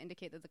little to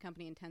indicate that the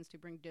company intends to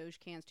bring Doge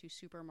cans to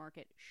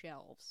supermarket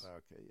shelves.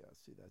 Okay, yeah.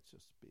 See, that's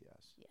just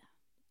BS. Yeah.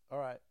 All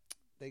right,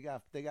 they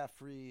got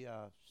free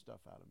stuff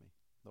out of me.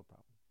 No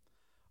problem.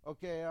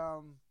 Okay.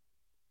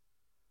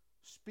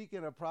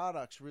 Speaking of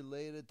products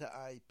related to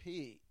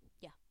IP.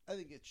 Yeah. I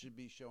think it should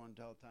be show and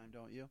tell time,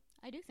 don't you?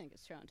 I do think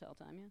it's show and tell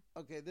time.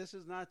 Yeah. Okay, this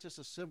is not just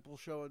a simple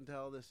show and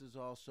tell. This is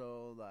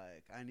also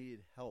like I need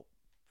help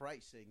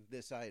pricing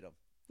this item.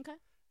 Okay.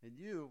 And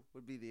you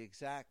would be the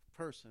exact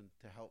person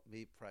to help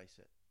me price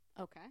it.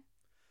 Okay.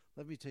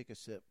 Let me take a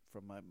sip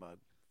from my mug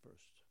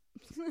first.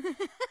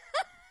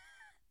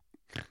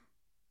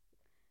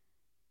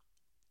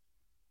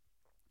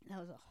 That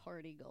was a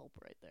hearty gulp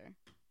right there.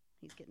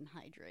 He's getting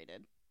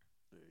hydrated.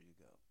 There you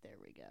go. There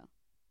we go.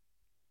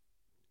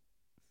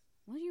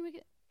 What do you make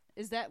it?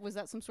 Was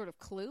that some sort of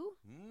clue?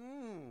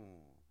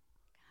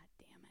 God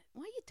damn it.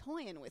 Why are you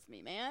toying with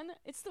me, man?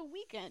 It's the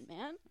weekend,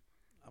 man.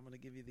 I'm going to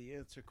give you the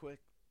answer quick.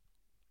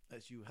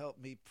 As you help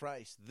me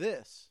price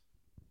this.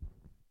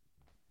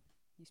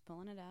 He's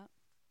pulling it out.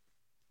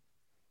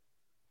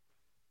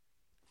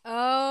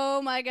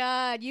 Oh, my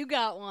God. You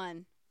got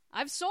one.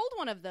 I've sold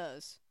one of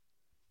those.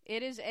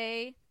 It is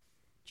a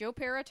Joe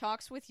Pera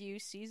Talks With You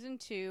Season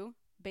 2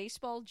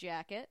 baseball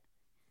jacket.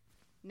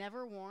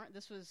 Never worn.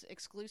 This was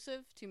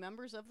exclusive to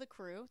members of the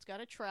crew. It's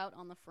got a trout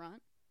on the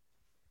front.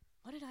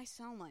 What did I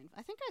sell mine?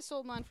 I think I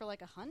sold mine for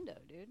like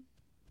 $100, dude.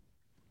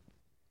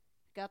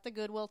 Got the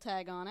Goodwill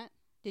tag on it.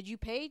 Did you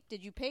pay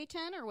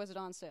 10 or was it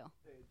on sale?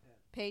 Paid 10.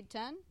 Paid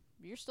 10?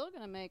 You're still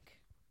going to make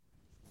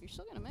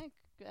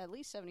at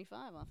least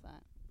 75 off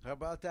that. How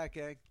about that,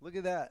 gang? Look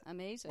at that.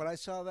 Amazing. When I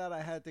saw that,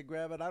 I had to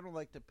grab it. I don't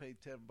like to pay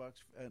 $10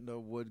 and a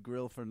wood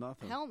grill for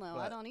nothing. Hell no,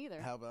 I don't either.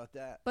 How about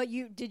that? But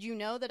did you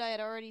know that I had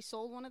already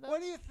sold one of those?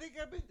 What do you think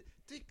I've been?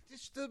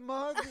 Just the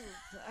mug.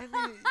 I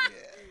mean,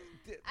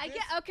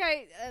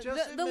 okay.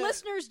 The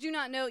listeners do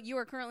not know you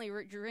are currently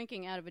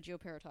drinking out of a Joe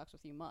Pera Talks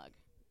With You mug.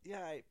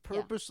 Yeah, I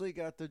purposely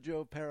got the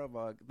Joe Pera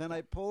mug. Then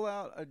I pull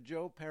out a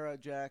Joe Pera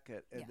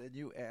jacket, and then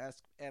you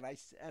ask, and I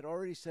had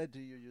already said to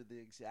you, you're the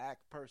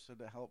exact person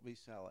to help me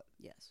sell it.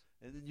 Yes.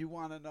 And then you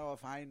want to know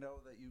if I know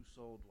that you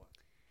sold one.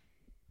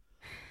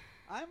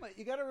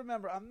 You got to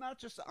remember, I'm not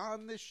just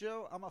on this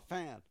show. I'm a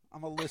fan.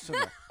 I'm a listener.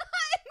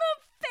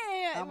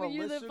 I'm a fan.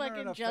 You're the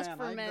fucking Just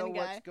For Men guy. I know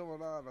what's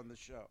going on the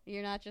show.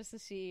 You're not just the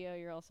CEO.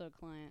 You're also a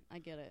client. I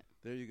get it.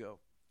 There you go.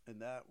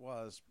 And that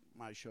was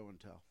my show and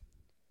tell.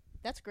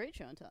 That's great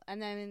show and tell. And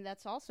then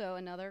that's also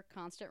another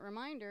constant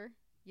reminder,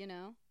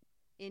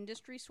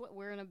 industry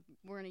we're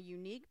in a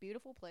unique,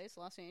 beautiful place,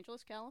 Los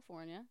Angeles,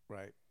 California.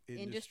 Right.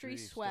 Industry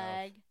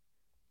swag. Stuff.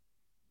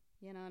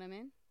 You know what I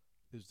mean?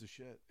 Is the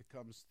shit. It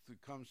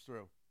comes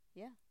through.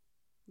 Yeah.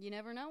 You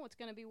never know what's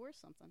going to be worth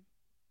something.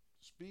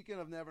 Speaking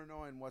of never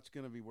knowing what's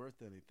going to be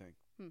worth anything.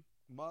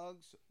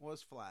 Muggs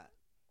was flat.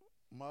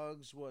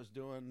 Muggs was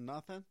doing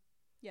nothing.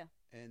 Yeah.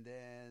 And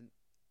then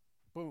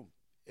boom,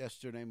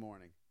 yesterday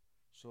morning.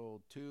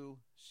 Sold 2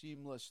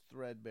 seamless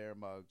threadbare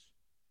mugs,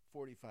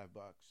 $45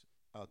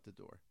 out the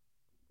door.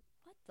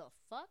 What the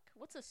fuck?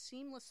 What's a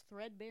seamless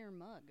threadbare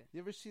mug? You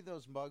ever see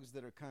those mugs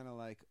that are kind of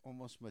like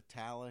almost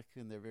metallic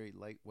and they're very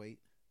lightweight?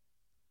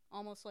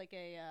 Almost like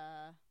a,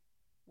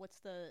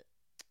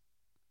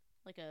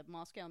 like a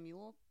Moscow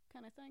Mule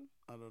kind of thing?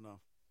 I don't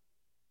know.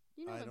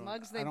 You know the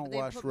mugs they I don't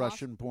watch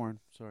Russian porn.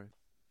 Sorry.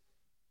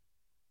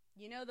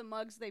 You know the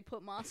mugs they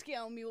put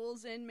Moscow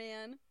Mules in,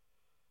 man?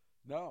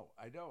 No,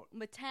 I don't.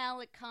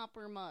 Metallic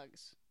copper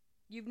mugs.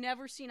 You've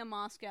never seen a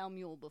Moscow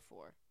Mule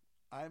before.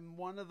 I'm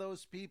one of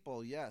those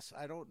people, yes.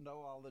 I don't know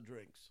all the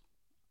drinks.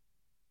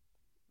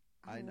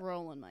 I'm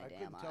rolling my damn eyes. I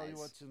couldn't tell you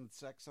what's in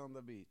Sex on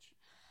the Beach.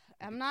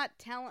 I'm not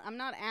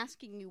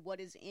asking you what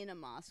is in a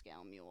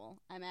Moscow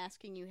Mule. I'm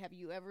asking you, have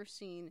you ever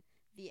seen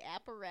the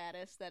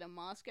apparatus that a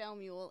Moscow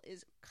Mule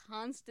is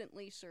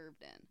constantly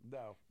served in?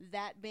 No.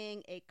 That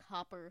being a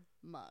copper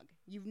mug.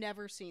 You've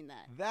never seen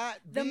that.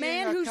 The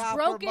man who's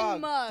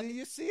broken mug. Do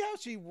you see how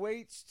she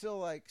waits till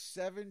like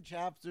 7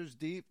 chapters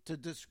deep to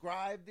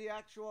describe the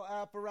actual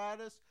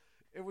apparatus?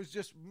 It was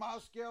just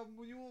Moscow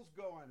Mules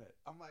going it.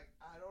 I'm like,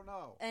 I don't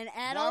know. An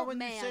adult when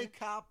man. You say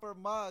copper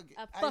mug,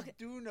 I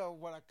do know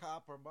what a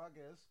copper mug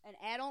is. An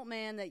adult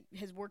man that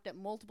has worked at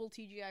multiple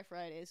TGI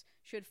Fridays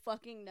should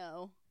fucking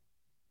know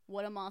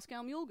what a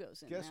Moscow Mule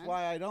goes in. Guess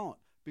why I don't?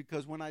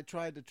 Because when I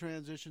tried to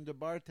transition to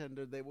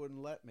bartender, they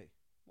wouldn't let me.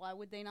 Why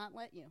would they not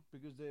let you?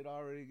 Because they'd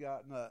already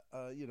gotten a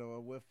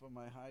whiff of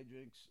my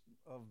hijinks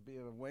of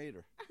being a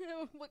waiter.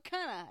 What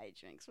kind of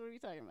hijinks? What are you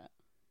talking about?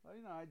 Well,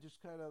 I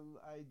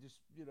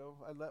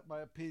let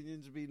my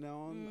opinions be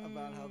known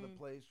about how the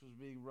place was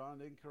being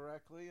run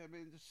incorrectly. I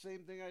mean, the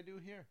same thing I do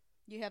here.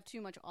 You have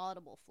too much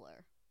audible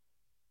flair.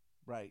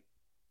 Right.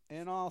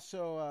 And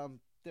also,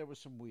 there was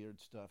some weird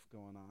stuff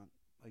going on.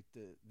 Like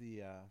Are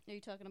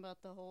you talking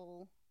about the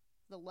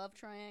love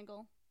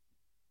triangle?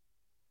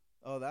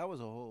 Oh, that was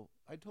a whole...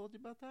 I told you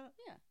about that?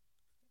 Yeah.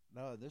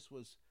 No, this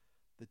was...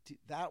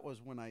 that was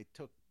when I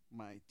took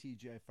my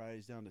TGI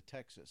Fridays down to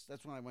Texas.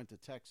 That's when I went to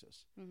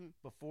Texas. Mm-hmm.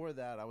 Before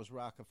that, I was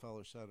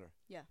Rockefeller Center.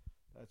 Yeah.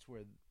 That's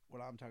where... What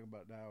I'm talking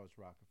about now is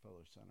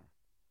Rockefeller Center.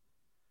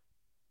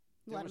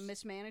 A lot of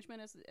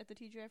mismanagement at the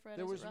TGI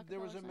Fridays. There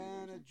was a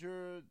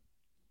manager...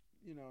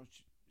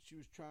 She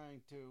was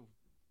trying to,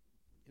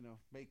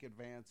 make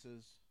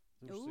advances.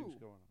 There was things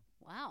going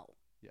on. Wow.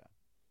 Yeah.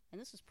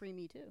 And this is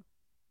pre-Me Too.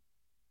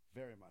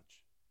 Very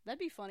much. That'd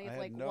be funny if,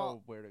 I had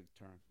nowhere to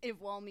turn.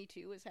 If while Me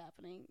Too was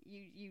happening,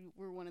 you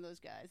were one of those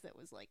guys that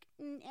was like,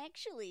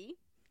 actually,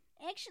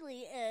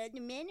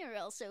 the men are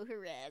also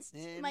harassed.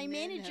 My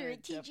manager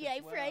at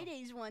TGI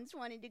Fridays once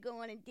wanted to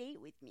go on a date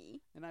with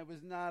me. And I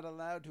was not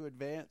allowed to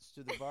advance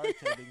to the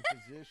bartending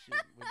position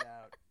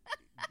without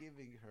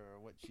giving her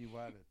what she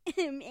wanted.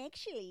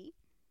 Actually.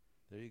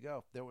 There you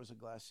go. There was a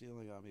glass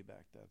ceiling on me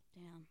back then.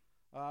 Damn.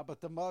 But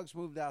the mugs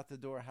moved out the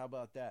door. How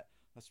about that?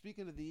 Now,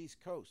 speaking of the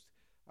East Coast,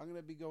 I'm going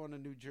to be going to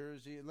New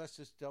Jersey unless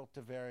this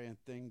Delta variant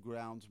thing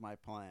grounds my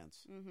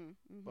plans. Mm-hmm,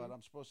 mm-hmm. But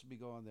I'm supposed to be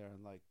going there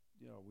in a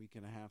week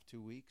and a half, 2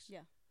 weeks.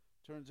 Yeah.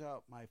 Turns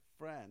out my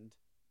friend,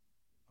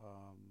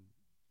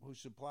 who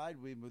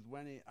supplied me with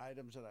many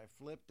items that I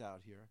flipped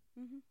out here,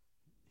 mm-hmm.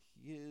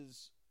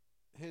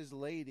 his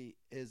lady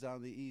is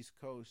on the East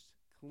Coast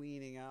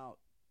cleaning out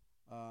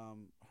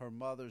her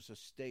mother's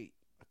estate,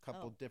 a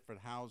couple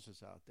different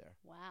houses out there.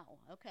 Wow.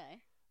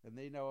 Okay. And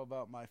they know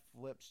about my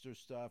Flipster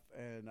stuff.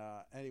 And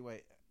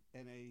anyway,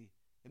 an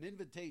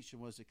invitation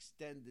was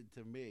extended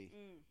to me.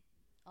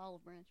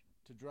 Olive Branch.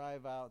 To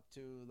drive out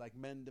to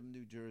Mendham,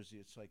 New Jersey.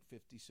 It's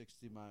 50,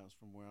 60 miles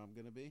from where I'm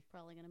going to be.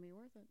 Probably going to be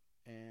worth it.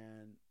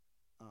 And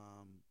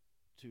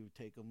to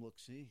take them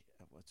look-see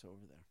at what's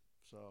over there.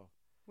 So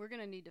we're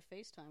going to need to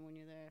FaceTime when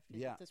you're there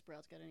if this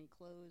bro's got any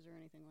clothes or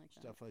anything like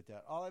that. Stuff like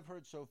that. All I've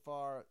heard so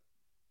far,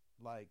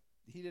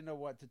 he didn't know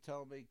what to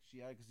tell me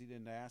because he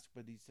didn't ask,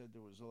 but he said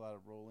there was a lot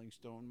of Rolling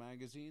Stone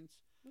magazines.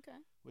 Okay.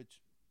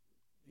 Which,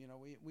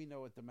 we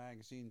know what the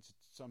magazines,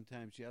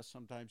 sometimes yes,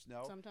 sometimes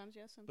no. Sometimes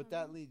yes, sometimes But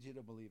that leads you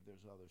to believe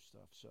there's other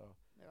stuff. So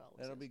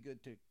that'll be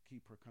good to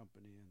keep her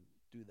company and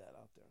do that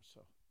out there.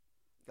 So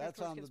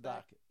that's on the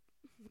docket.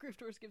 Groove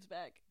Tours gives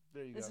back.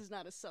 There you go. This is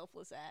not a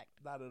selfless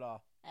act. Not at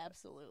all.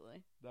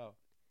 Absolutely. No.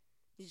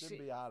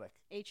 Symbiotic.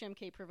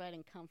 HMK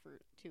providing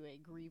comfort to a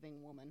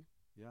grieving woman.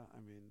 Yeah,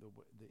 I mean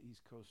the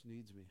East Coast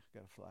needs me. I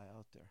got to fly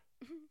out there.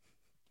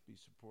 Be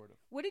supportive.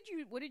 What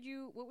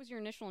was your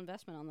initial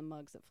investment on the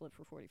mugs that flipped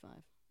for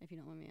 $45, if you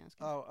don't mind me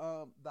asking?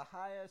 The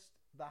highest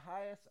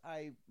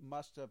I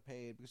must have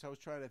paid, because I was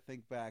trying to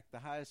think back, the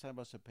highest I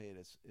must have paid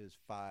is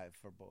 $5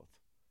 for both.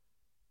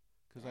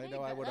 Because I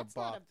know I would have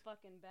bought. That's not a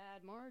fucking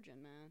bad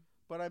margin, man.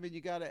 But I mean,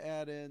 you got to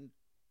add in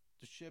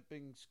the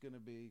shipping's going to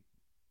be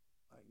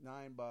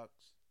 $9,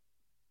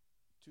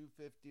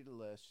 $2.50 to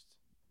list.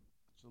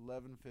 It's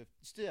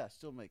 $11.50.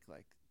 Still make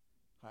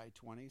high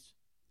 20s.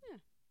 Yeah,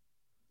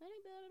 that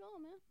ain't bad at all,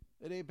 man.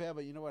 It ain't bad,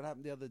 but you know what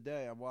happened the other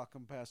day? I'm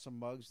walking past some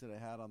mugs that I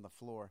had on the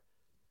floor,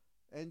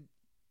 and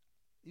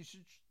you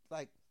should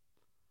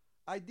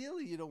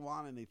ideally you don't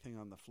want anything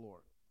on the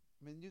floor.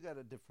 I mean, you got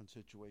a different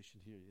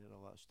situation here. You had a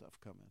lot of stuff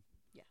come in.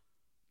 Yeah.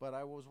 But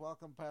I was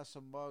walking past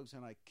some mugs,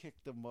 and I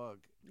kicked the mug,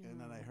 and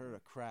then I heard a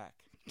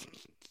crack.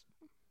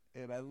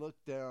 And I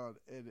looked down,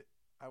 and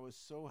I was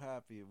so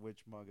happy at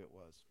which mug it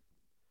was.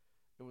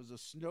 It was a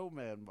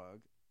snowman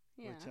mug,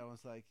 which I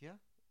was like, yeah,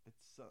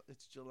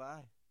 it's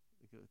July.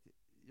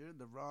 You're in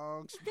the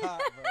wrong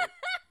spot, buddy.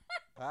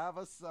 Have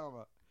a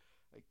summer.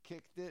 I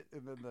kicked it,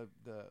 and then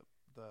the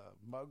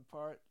mug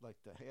part, the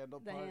handle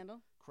part,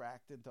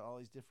 cracked into all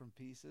these different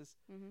pieces.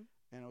 Mm-hmm.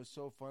 And it was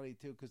so funny,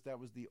 too, because that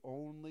was the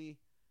only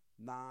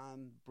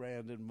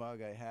non-branded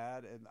mug I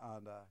had. And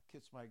on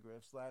Kiss My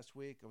Griffs last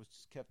week, I was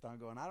just kept on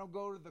going, I don't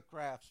go to the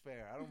crafts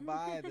fair. I don't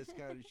buy this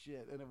kind of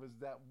shit. And it was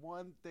that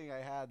one thing I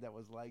had that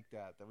was like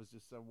that. That was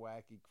just some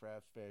wacky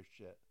crafts fair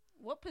shit.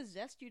 What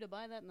possessed you to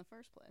buy that in the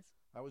first place?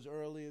 I was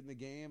early in the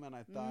game, and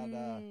I thought,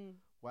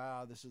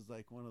 wow, this is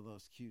one of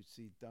those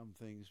cutesy, dumb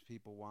things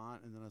people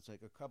want. And then it's a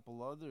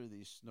couple other of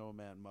these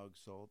snowman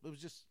mugs sold. It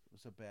was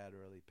a bad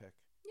early pick.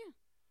 Yeah.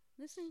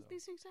 These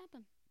things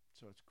happen.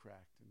 So it's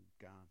cracked and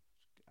gone.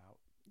 It's out.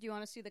 Do you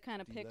want to see the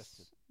kind of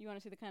pics? You want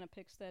to see the kind of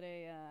pics that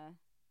a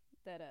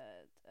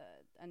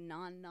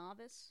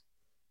non-novice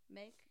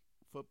make?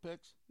 Foot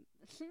pics?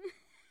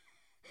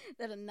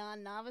 That a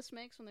non-novice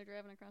makes when they're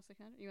driving across the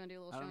country. You want to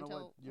do a little show and tell with me? I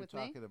don't know what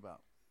you're talking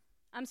about.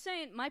 I'm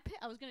saying I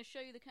was going to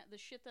show you the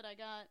shit that I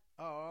got.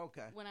 Oh,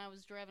 okay. When I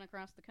was driving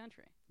across the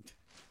country.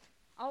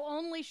 I'll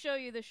only show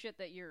you the shit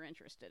that you're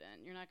interested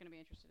in. You're not going to be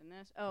interested in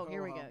this. Oh,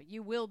 here we go.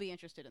 You will be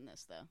interested in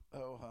this, though.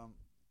 Oh,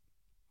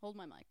 Hold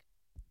my mic.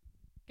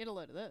 Get a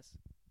load of this.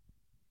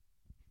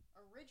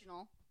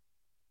 Original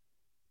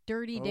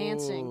Dirty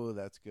Dancing. Oh,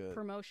 that's good.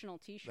 Promotional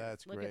T-shirt.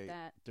 That's Look great. at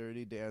that.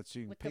 Dirty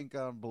Dancing, with pink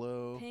on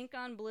blue. Pink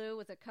on blue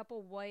with a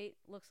couple white,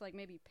 looks like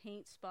maybe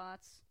paint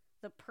spots.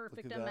 The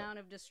perfect amount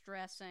of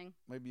distressing.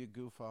 Maybe you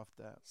goof off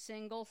that.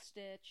 Single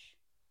stitch.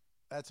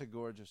 That's a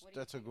gorgeous.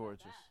 That's a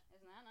gorgeous. That?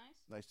 Isn't that nice?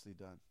 Nicely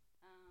done.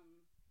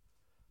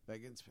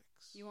 Megan's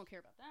picks. You won't care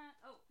about that.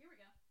 Oh, here we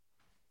go.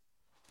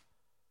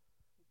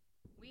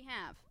 We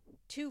have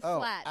 2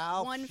 flat,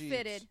 Alf 1 sheets.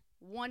 fitted,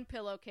 1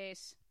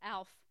 pillowcase.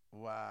 Alf.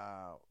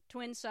 Wow.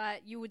 Twin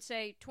size. You would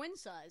say twin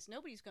size.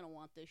 Nobody's going to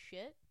want this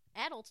shit.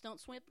 Adults don't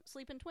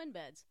sleep in twin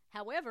beds.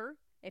 However,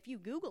 if you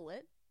Google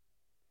it,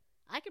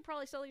 I could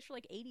probably sell these for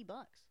like $80.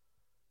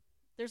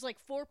 There's like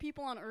 4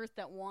 people on Earth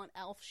that want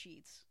Alf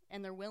sheets,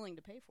 and they're willing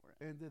to pay for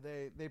it. And do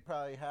they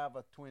probably have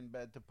a twin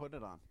bed to put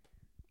it on.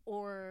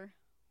 Or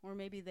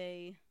maybe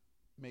they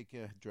make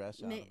a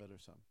dress out of it or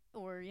something.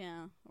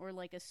 Or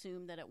like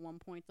assume that at one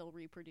point they'll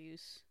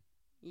reproduce,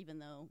 even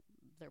though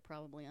they're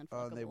probably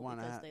unfuckable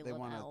because they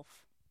love Alf.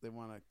 They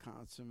want to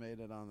consummate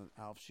it on the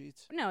Alf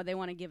sheets? No, they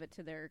want to give it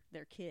to their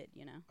kid,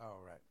 you know. Oh,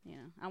 right. You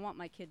know, I want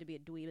my kid to be a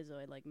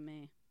dweebazoid like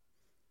me.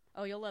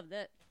 Oh, you'll love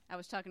that. I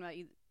was talking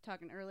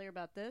earlier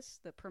about this,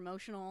 the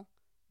promotional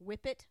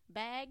Whippet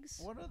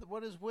bags.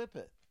 What is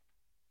Whippet?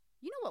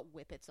 You know what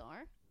Whippets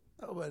are.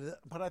 Oh,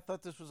 but I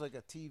thought this was like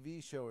a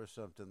TV show or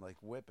something, like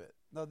Whippet.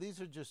 No,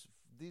 these are just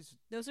these.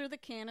 Those are the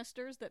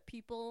canisters that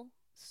people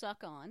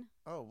suck on.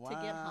 Oh, wow. To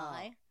get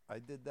high. I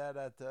did that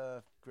at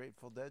the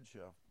Grateful Dead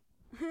show.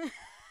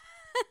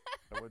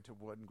 I went to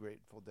one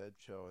Grateful Dead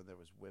show and there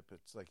was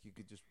Whippets. Like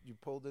you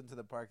pulled into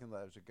the parking lot.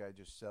 There was a guy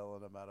just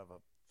selling them out of a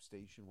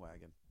station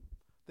wagon.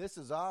 This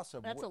is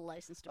awesome. That's a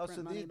license to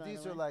print money, by the way.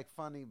 These are like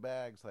funny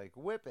bags, like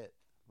Whippet,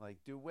 like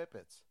do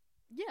Whippets.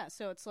 Yeah,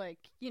 so it's like,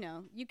 you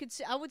know, you could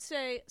say, I would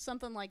say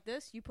something like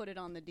this, you put it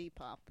on the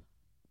Depop.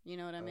 You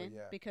know what I mean?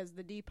 Yeah. Because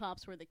the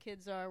Depop's where the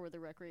kids are, where the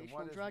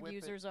recreational drug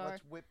users are.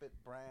 What's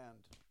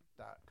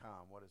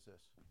WhipitBrand.com? What is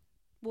this?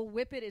 Well,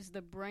 Whippet is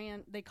the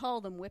brand. They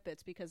call them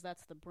Whippets because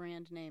that's the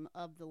brand name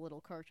of the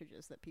little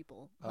cartridges that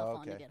people huff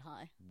on to get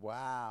high.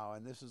 Wow,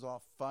 and this is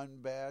all fun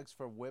bags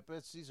for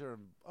Whippets? These are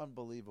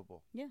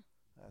unbelievable. Yeah.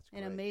 That's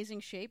great. In amazing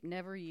shape,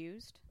 never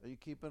used. Are you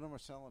keeping them or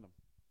selling them?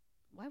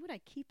 Why would I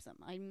keep them?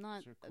 I'm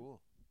not. They're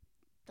cool.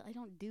 I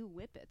don't do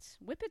Whippets.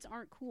 Whippets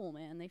aren't cool,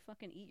 man. They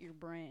fucking eat your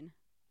brain.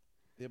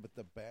 Yeah, but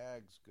the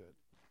bag's good.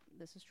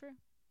 This is true.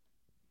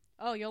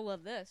 Oh, you'll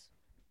love this.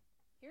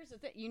 Here's the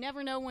thing. You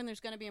never know when there's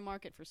going to be a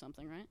market for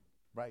something, right?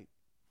 Right.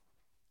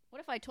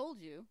 What if I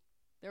told you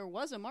there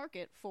was a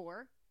market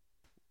for...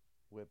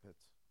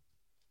 Whippets.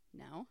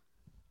 No.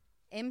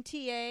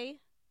 MTA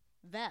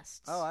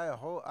vests.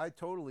 Oh, I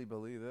totally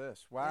believe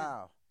this.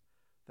 Wow.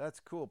 Yeah. That's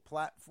cool.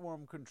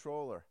 Platform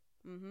controller.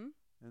 Mm-hmm.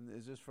 And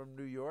is this from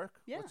New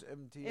York? Yeah. What's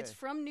MTA? It's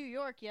from New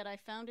York, yet I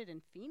found it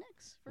in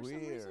Phoenix for some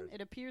reason.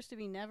 It appears to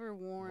be never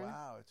worn.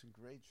 Wow, it's in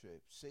great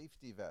shape.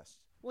 Safety vest.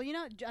 Well, you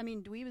know, I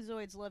mean,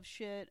 dweebazoids love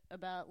shit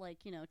about,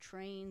 like, you know,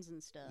 trains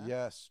and stuff.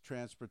 Yes,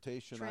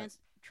 transportation.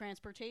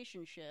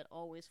 Transportation shit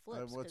always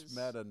flips. I once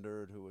met a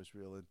nerd who was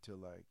real into,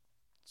 like,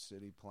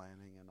 city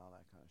planning and all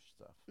that kind of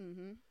stuff.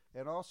 Mm-hmm.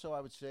 And also,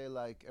 I would say,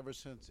 like, ever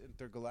since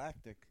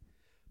Intergalactic,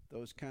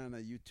 those kind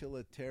of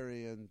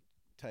utilitarian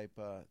type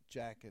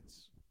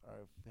jackets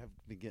have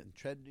been getting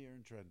trendier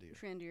and trendier.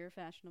 Trendier,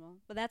 fashionable.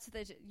 But that's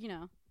the, you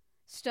know,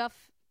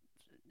 stuff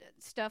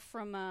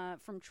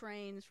from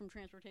trains, from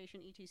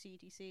transportation,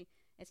 etc.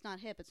 It's not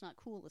hip, it's not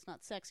cool, it's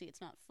not sexy,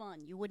 it's not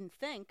fun. You wouldn't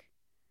think.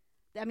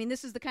 I mean,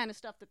 this is the kind of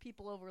stuff that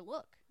people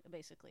overlook,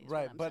 basically.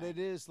 Right, but saying. it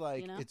is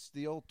like, you know? It's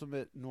the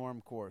ultimate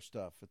normcore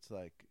stuff. It's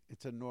like,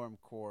 it's a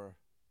normcore,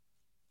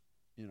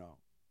 you know,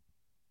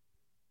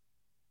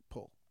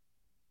 pull.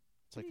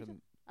 It's like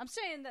I'm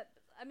saying that,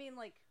 I mean,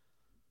 like,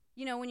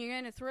 you know, when you're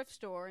in a thrift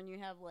store and you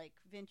have, like,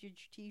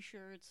 vintage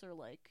T-shirts or,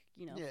 like,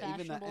 you know,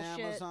 fashionable even the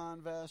shit.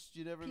 Amazon vest,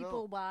 you never know.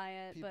 People buy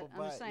it, People but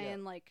buy I'm saying,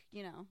 yeah. like,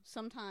 you know,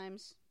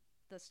 sometimes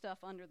the stuff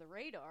under the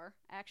radar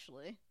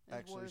actually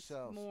is worth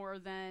sells. More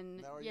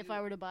than if I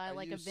were to buy,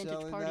 like, a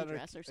vintage party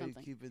dress or something. Are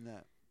you keeping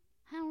that?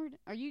 Howard,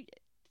 are you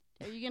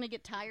going to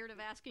get tired of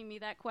asking me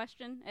that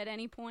question at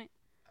any point?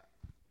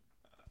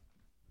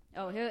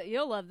 Oh,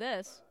 you'll love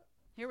this.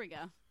 Here we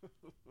go.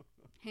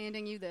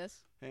 Handing you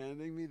this.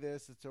 Handing me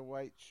this. It's a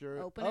white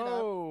shirt. Open it up.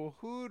 Oh,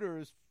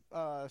 Hooters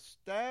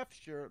staff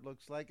shirt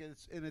looks like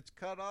it's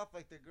cut off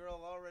like the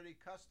girl already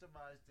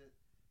customized it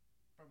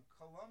from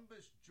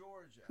Columbus,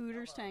 Georgia.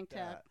 Hooters tank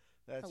top.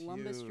 That's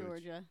Columbus, huge.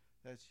 Georgia.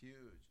 That's huge.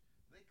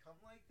 Do they come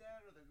like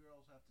that, or the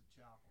girls have to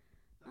chop them?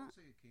 That looks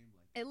like it came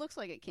like that. It looks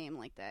like it came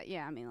like that.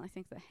 Yeah, I mean, I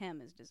think the hem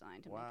is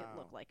designed to make it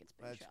look like it's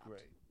been chopped. That's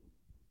great.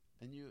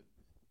 And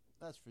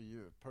that's for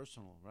you,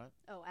 personal, right?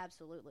 Oh,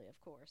 absolutely, of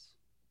course.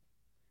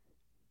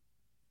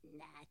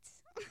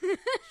 Nuts.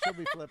 She'll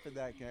be flipping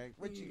that, gang.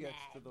 When she gets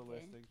to the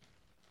listing.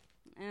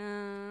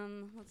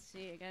 Let's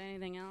see. I got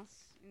anything else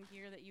in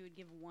here that you would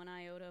give one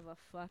iota of a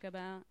fuck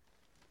about?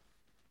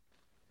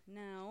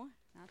 No,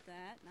 not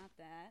that, not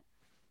that.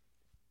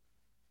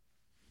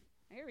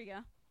 Here we go.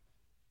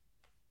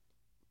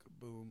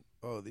 Kaboom.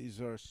 Oh, these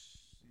are shorts.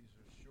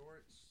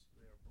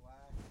 They're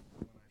black.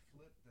 When I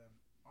flip them,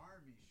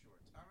 army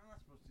shorts.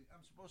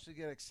 I'm supposed to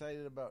get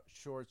excited about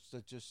shorts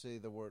that just say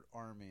the word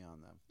army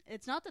on them.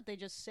 It's not that they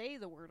just say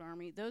the word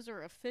army. Those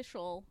are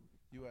official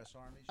U.S.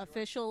 Army shorts?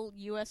 Official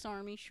U.S.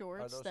 Army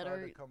shorts are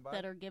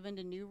that are given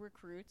to new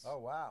recruits. Oh,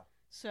 wow.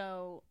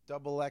 So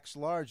double X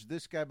large.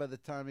 This guy, by the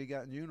time he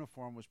got in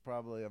uniform, was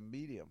probably a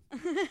medium.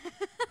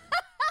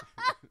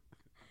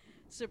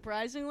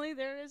 Surprisingly,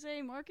 there is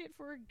a market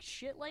for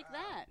shit like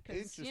that.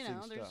 Because,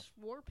 there's stuff.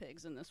 war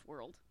pigs in this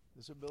world.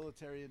 There's a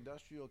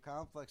military-industrial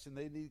complex, and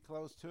they need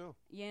clothes, too.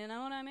 You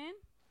know what I mean?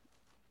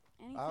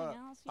 Anything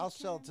else? I'll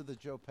sell to the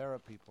Joe Pera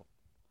people.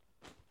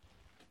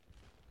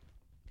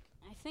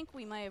 I think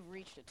we might have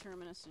reached a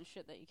terminus and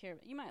shit that you care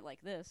about. You might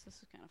like this. This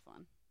is kind of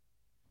fun.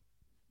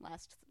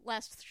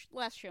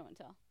 Last show and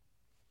tell.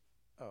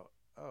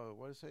 Oh,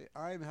 what did it say?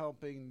 I'm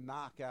helping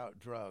knock out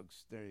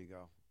drugs. There you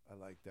go. I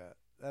like that.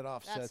 That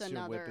offsets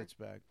your Whippets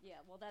bag. Yeah,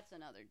 well, that's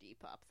another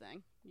Depop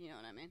thing. You know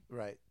what I mean?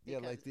 Right.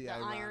 Because yeah, like the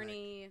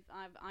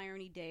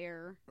irony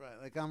dare. Right,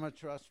 like I'm a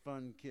trust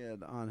fund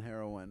kid on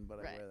heroin, but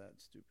I wear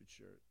that stupid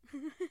shirt.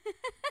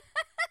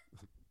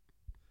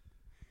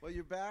 Well,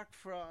 you're back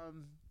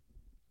from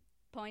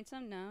Points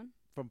Unknown.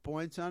 From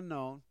Points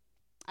Unknown.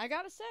 I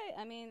gotta say,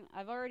 I mean,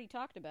 I've already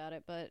talked about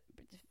it, but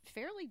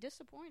fairly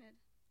disappointed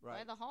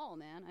by the haul,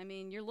 man. I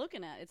mean, you're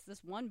looking at it's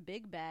this one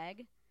big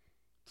bag.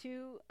 I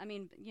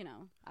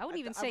wouldn't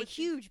even say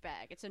huge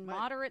bag. It's a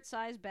moderate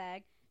sized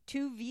bag.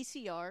 2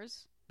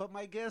 VCRs. But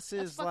my guess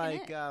is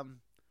like,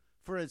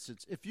 for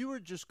instance, if you were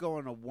just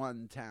going to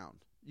one town,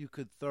 you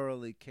could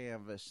thoroughly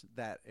canvass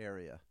that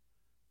area,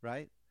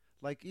 right?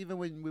 Like even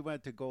when we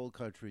went to Gold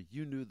Country,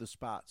 you knew the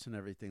spots and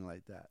everything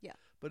like that. Yeah.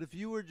 But if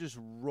you were just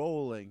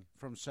rolling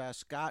from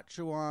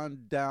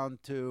Saskatchewan down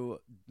to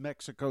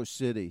Mexico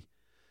City,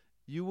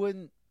 you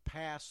wouldn't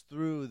pass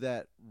through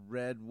that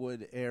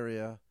Redwood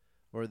area.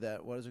 Or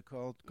that, what is it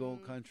called?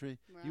 Gold Country.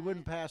 Right. You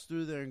wouldn't pass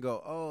through there and go,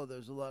 oh,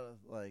 there's a lot of,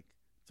 like,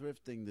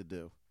 thrifting to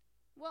do.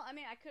 Well, I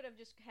mean, I could have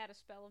just had a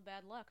spell of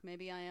bad luck.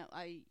 Maybe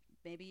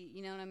maybe,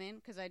 you know what I mean?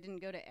 Because I didn't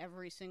go to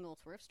every single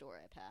thrift store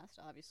I passed.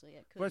 Obviously,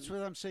 I couldn't. That's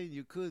what I'm saying.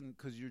 You couldn't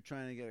because you're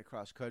trying to get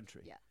across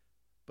country. Yeah.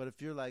 But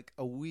if you're, like,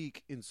 a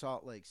week in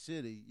Salt Lake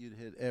City, you'd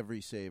hit every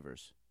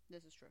Savers.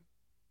 This is true.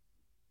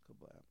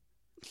 Kablam.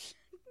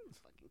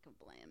 Fucking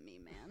kablam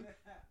me, man.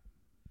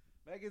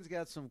 Megan's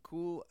got some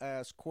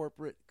cool-ass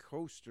corporate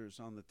coasters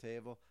on the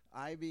table.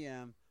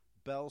 IBM,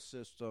 Bell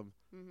System,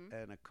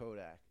 and a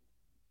Kodak.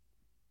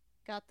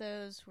 Got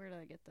those. Where did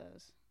I get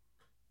those?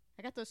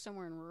 I got those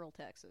somewhere in rural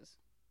Texas.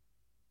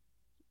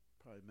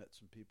 Probably met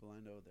some people I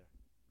know there.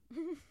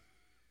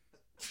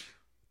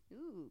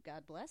 Ooh,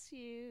 God bless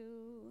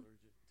you.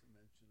 Allergic to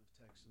mention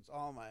of Texans.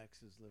 All my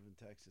exes live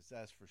in Texas,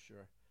 that's for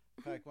sure.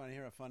 In fact, want to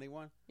hear a funny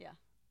one? Yeah.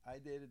 I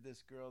dated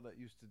this girl that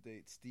used to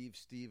date Steve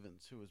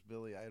Stevens, who was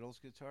Billy Idol's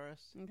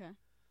guitarist. Okay.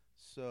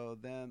 So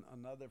then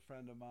another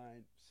friend of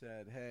mine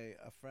said, hey,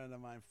 a friend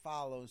of mine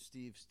follows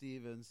Steve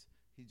Stevens.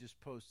 He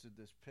just posted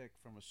this pic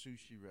from a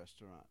sushi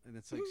restaurant. And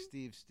it's like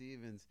Steve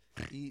Stevens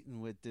eating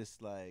with this,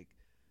 like,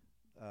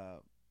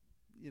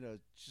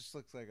 just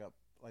looks like a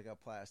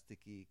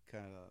plasticky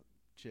kind of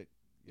chick,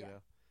 you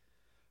know.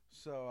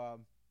 So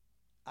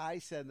I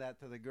said that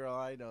to the girl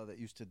I know that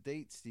used to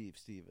date Steve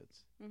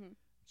Stevens. Mm-hmm.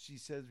 She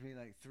sends me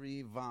like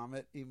 3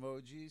 vomit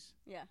emojis.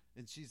 Yeah.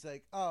 And she's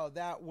like, oh,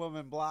 that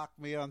woman blocked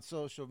me on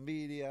social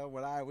media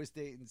when I was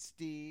dating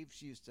Steve.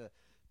 She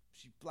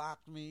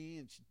blocked me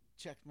and she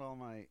checked all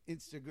my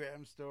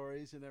Instagram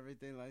stories and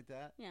everything like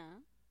that. Yeah.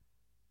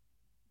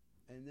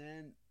 And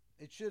then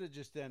it should have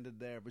just ended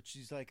there. But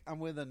she's like, I'm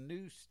with a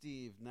new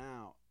Steve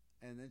now.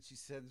 And then she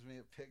sends me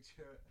a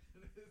picture.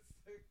 And it's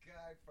the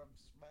guy from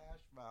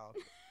Smash Mouth.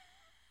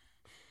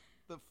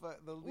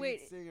 The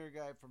lead singer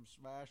guy from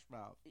Smash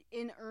Mouth.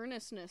 In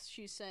earnestness,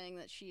 she's saying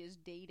that she is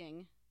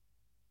dating.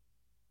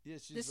 Yeah,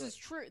 this is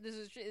true.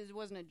 It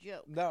wasn't a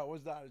joke. No, it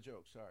was not a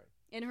joke. Sorry.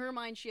 In her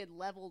mind, she had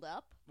leveled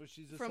up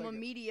from a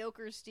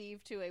mediocre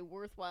Steve to a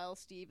worthwhile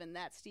Steve, and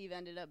that Steve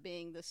ended up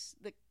being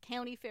the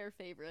county fair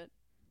favorite,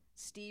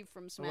 Steve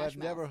from Smash Mouth. I've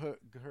never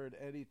heard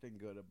anything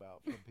good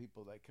about from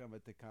people that come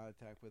into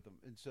contact with him.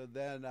 And so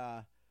then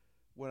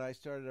when I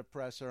started to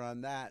press her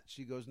on that,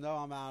 she goes, no,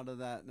 I'm out of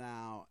that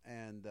now.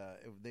 And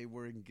they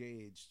were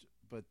engaged,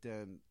 but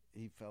then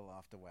he fell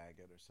off the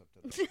wagon or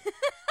something like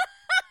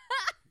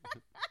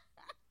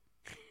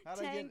that.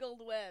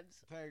 Tangled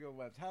webs. Tangled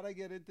webs. How'd I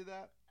get into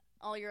that?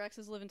 All your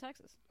exes live in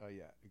Texas. Oh,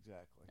 yeah,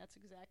 exactly. That's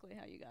exactly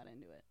how you got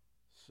into it.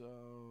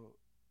 So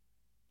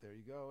there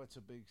you go. It's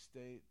a big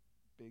state,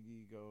 big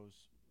egos.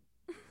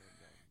 And,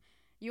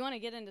 you want to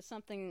get into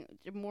something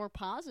more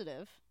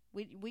positive?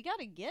 We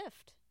got a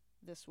gift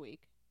this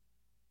week.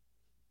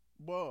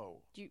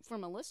 Whoa.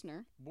 From a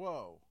listener.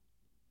 Whoa.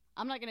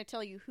 I'm not going to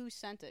tell you who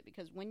sent it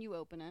because when you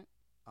open it,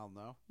 I'll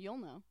know. You'll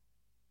know.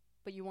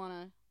 But you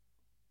wanna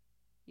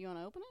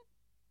open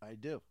it? I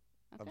do.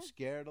 Okay. I'm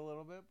scared a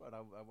little bit, but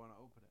I want to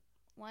open it.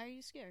 Why are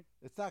you scared?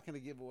 It's not going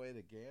to give away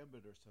the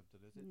gambit or something,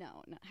 is it?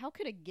 No. How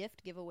could a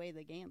gift give away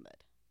the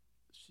gambit?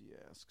 She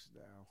asks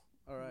now.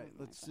 All right,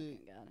 let's see.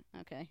 Got it.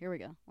 Okay, here we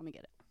go. Let me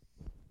get it.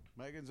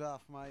 Megan's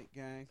off mic,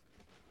 gang.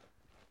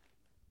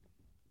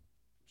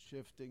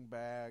 Shifting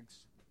bags,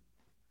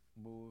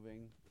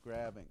 moving,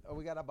 grabbing. Oh,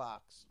 we got a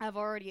box. I've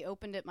already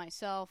opened it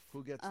myself.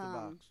 Who gets the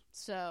box?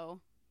 So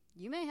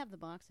you may have the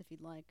box if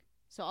you'd like.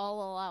 So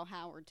I'll allow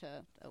Howard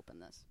to open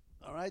this.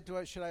 All right.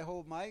 Should I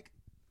hold Mike?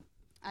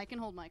 I can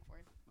hold Mike for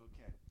you.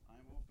 Okay.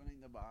 I'm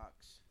opening the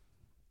box.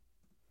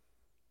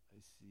 I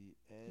see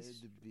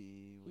Ed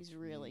B. He's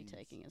really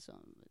taking his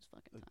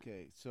fucking time.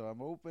 Okay. So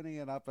I'm opening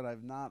it up, and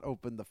I've not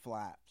opened the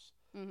flaps.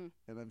 Mm-hmm.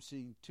 And I'm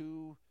seeing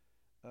two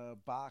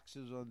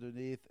boxes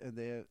underneath, and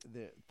they're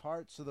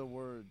parts of the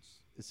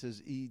words. It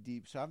says E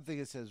deep. So I'm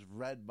thinking it says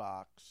red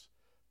box,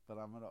 but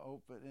I'm going to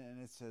open it,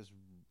 and it says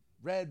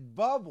red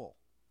bubble.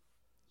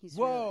 He's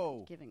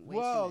really giving way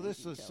too many this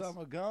details. is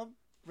summer gum?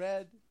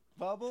 Red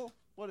bubble?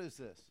 What is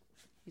this?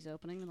 He's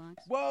opening the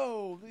box.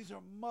 Whoa, these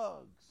are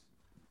mugs.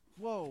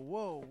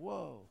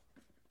 Whoa.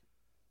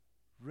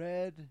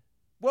 Red.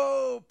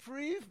 Whoa,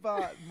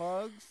 Prevbot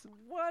mugs.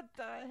 What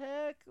the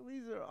heck?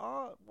 These are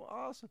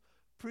awesome.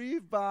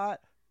 Prevbot,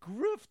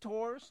 Grift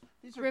Horse.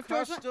 These are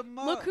custom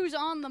mugs. Look who's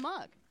on the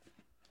mug.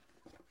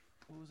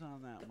 Who's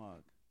on that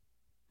mug?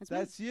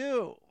 That's me.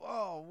 You.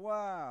 Oh,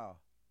 wow.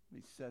 Let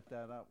me set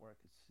that up where I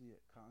can see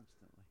it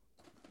constantly.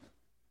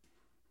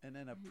 And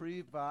then a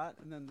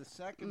Prevbot, and then the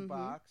second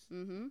box.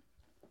 Mm-hmm.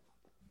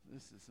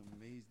 This is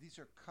amazing. These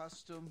are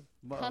custom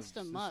mugs.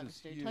 Custom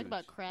mugs, dude. Huge. Talk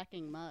about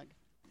cracking mug.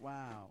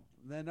 Wow.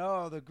 Then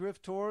the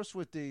Grift Horse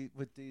with the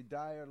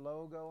Dyer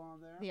logo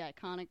on there. The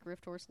iconic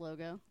Grift Horse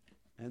logo.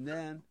 And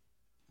then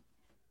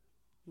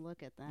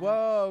look at that.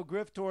 Whoa,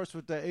 Grift Horse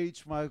with the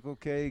H. Michael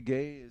K.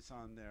 Gaze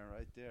on there,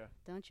 right there.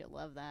 Don't you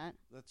love that?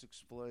 That's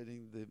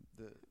exploiting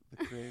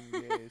the creative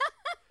gaze.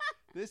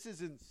 This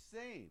is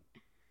insane.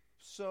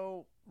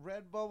 So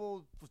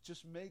Redbubble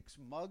just makes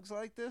mugs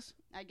like this?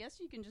 I guess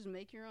you can just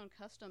make your own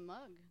custom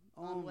mug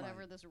on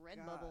whatever this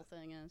Redbubble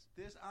thing is.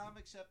 I'm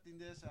accepting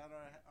this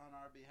on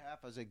our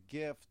behalf as a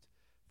gift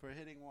for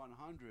hitting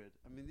 100.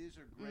 I mean, these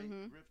are great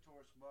Grift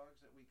Horse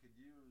mugs that we could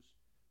use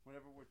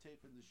whenever we're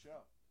taping the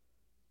show.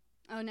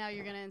 Oh, now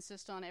you're going to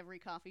insist on every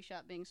coffee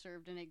shop being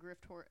served in a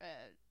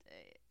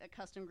a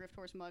custom Grift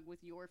Horse mug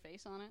with your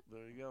face on it?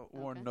 There you go.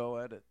 Or no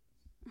edit.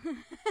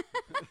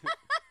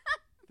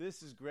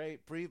 This is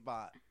great.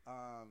 Prevbot.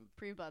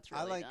 Prevbot's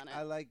really done it.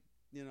 I like,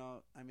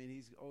 I mean,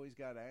 he's always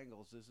got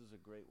angles. This is a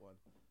great one,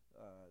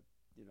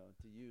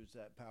 to use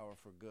that power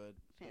for good.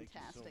 Fantastic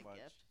Thank you so much.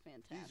 gift.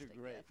 Fantastic These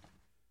are great. Gift.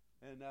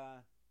 And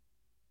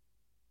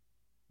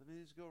let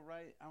me just go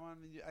right.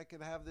 I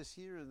could have this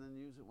here and then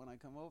use it when I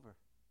come over.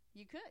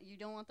 You could. You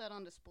don't want that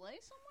on display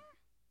somewhere?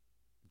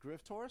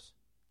 Grift Horse?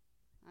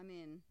 I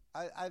mean,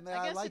 I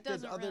like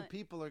that other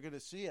people are going to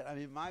see it. I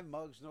mean, my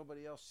mugs,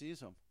 nobody else sees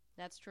them.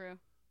 That's true.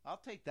 I'll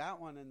take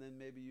that one and then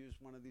maybe use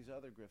one of these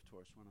other Grift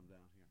Horse when I'm down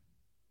here.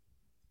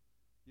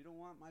 You don't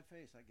want my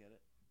face. I get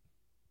it.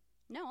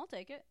 No, I'll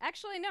take it.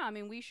 Actually, no. I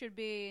mean, we should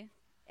be,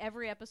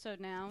 every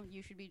episode now,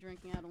 you should be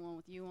drinking out of one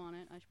with you on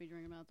it. I should be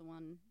drinking out the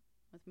one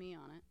with me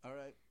on it. All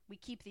right. We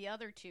keep the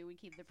other two. We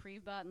keep the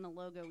Prevbot and the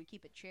logo. We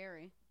keep it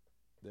cherry.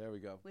 There we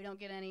go. We don't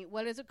get any,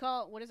 what is it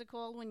called? What is it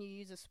called when you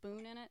use a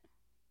spoon in it?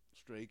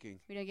 Straking.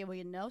 We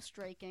get no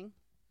straking.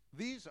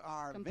 These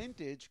are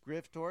vintage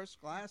Grift Horse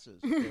glasses.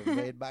 They're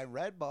made by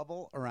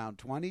Redbubble around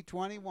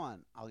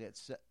 2021. I'll get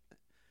set.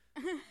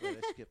 Let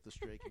us skip the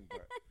straking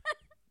part.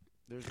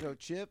 There's no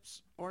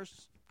chips or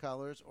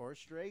colors or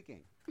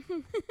straking.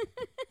 You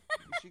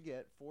should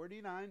get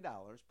 $49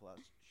 plus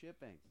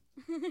shipping.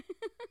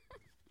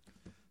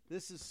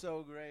 This is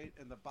so great,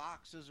 and the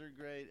boxes are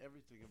great.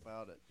 Everything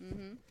about it.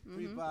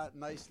 Prevbot,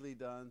 nicely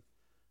done,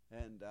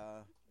 and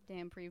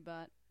damn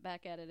Prevbot,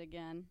 back at it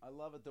again. I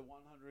love it. The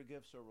 100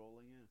 gifts are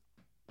rolling in.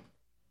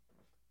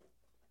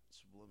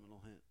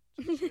 Subliminal hint.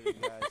 Just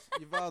kidding, guys.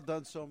 You've all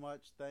done so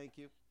much. Thank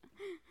you.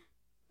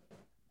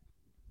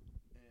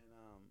 And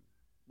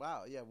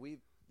wow, yeah,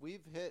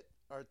 we've hit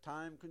our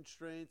time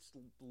constraints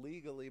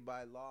legally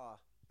by law.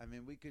 I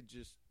mean, we could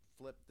just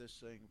flip this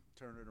thing,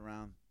 turn it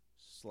around,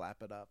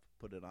 slap it up,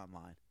 put it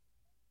online.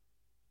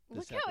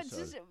 Look how it's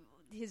just,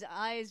 his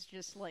eyes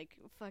just like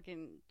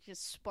fucking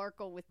just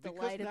sparkle with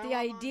delight at the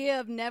idea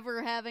of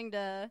never having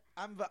to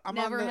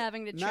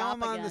having to chop Now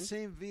I'm on again. the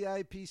same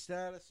VIP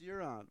status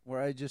you're on,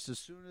 where I just, as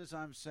soon as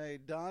I'm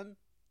saying done,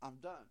 I'm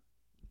done.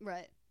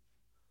 Right.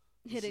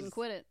 Hit it and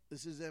quit it.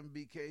 This is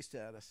MBK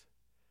status.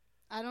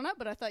 I don't know,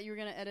 but I thought you were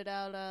going to edit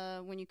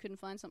out when you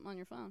couldn't find something on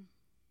your phone.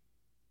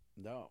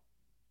 No.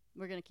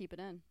 We're going to keep it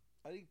in.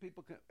 I think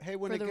people can. Hey,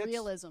 when for it the gets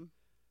realism.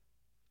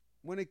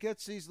 When it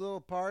gets these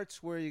little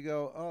parts where you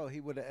go, oh, he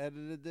would have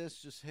edited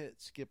this, just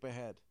hit skip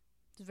ahead.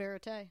 It's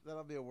verite.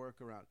 That'll be a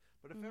workaround.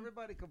 But if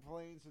everybody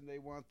complains and they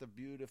want the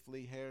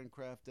beautifully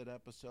handcrafted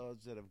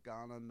episodes that have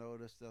gone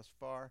unnoticed thus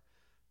far,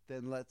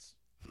 then let's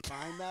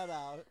Find that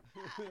out.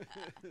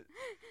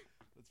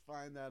 Let's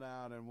find that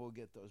out, and we'll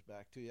get those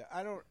back to you.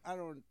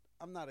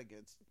 I'm not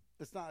against.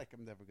 It's not like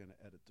I'm never going to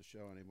edit the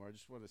show anymore. I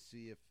just want to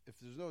see if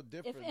there's no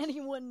difference. If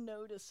anyone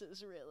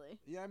notices, really.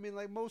 Yeah, I mean,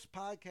 like most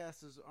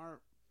podcasts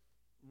aren't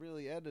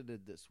really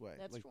edited this way.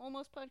 That's like, well,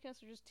 most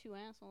podcasts are just two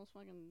assholes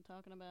fucking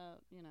talking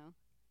about,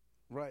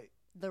 right.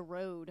 The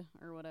road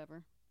or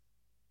whatever.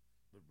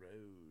 The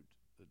road,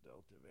 the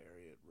Delta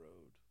Variant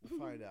road. We'll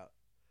find out.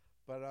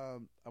 But I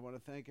want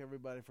to thank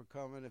everybody for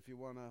coming. If you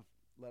want to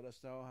let us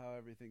know how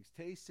everything's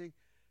tasting,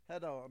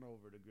 head on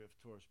over to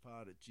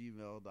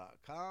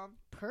grifttorspod@gmail.com.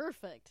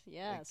 Perfect.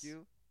 Yes. Thank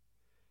you.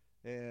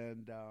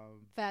 And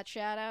fat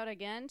shout out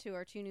again to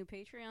our 2 new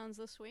Patreons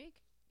this week,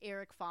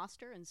 Eric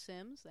Foster and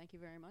Sims. Thank you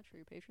very much for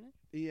your patronage.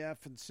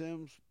 EF and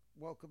Sims,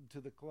 welcome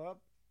to the club.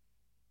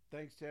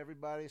 Thanks to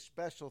everybody.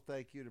 Special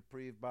thank you to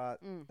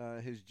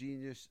Prevbot. His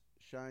genius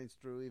shines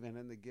through even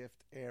in the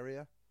gift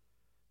area.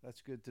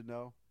 That's good to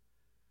know.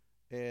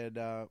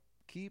 And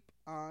keep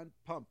on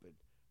pumping.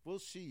 We'll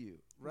see you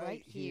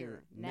right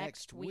here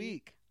next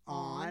week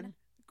on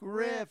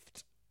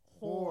Grift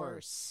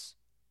Horse.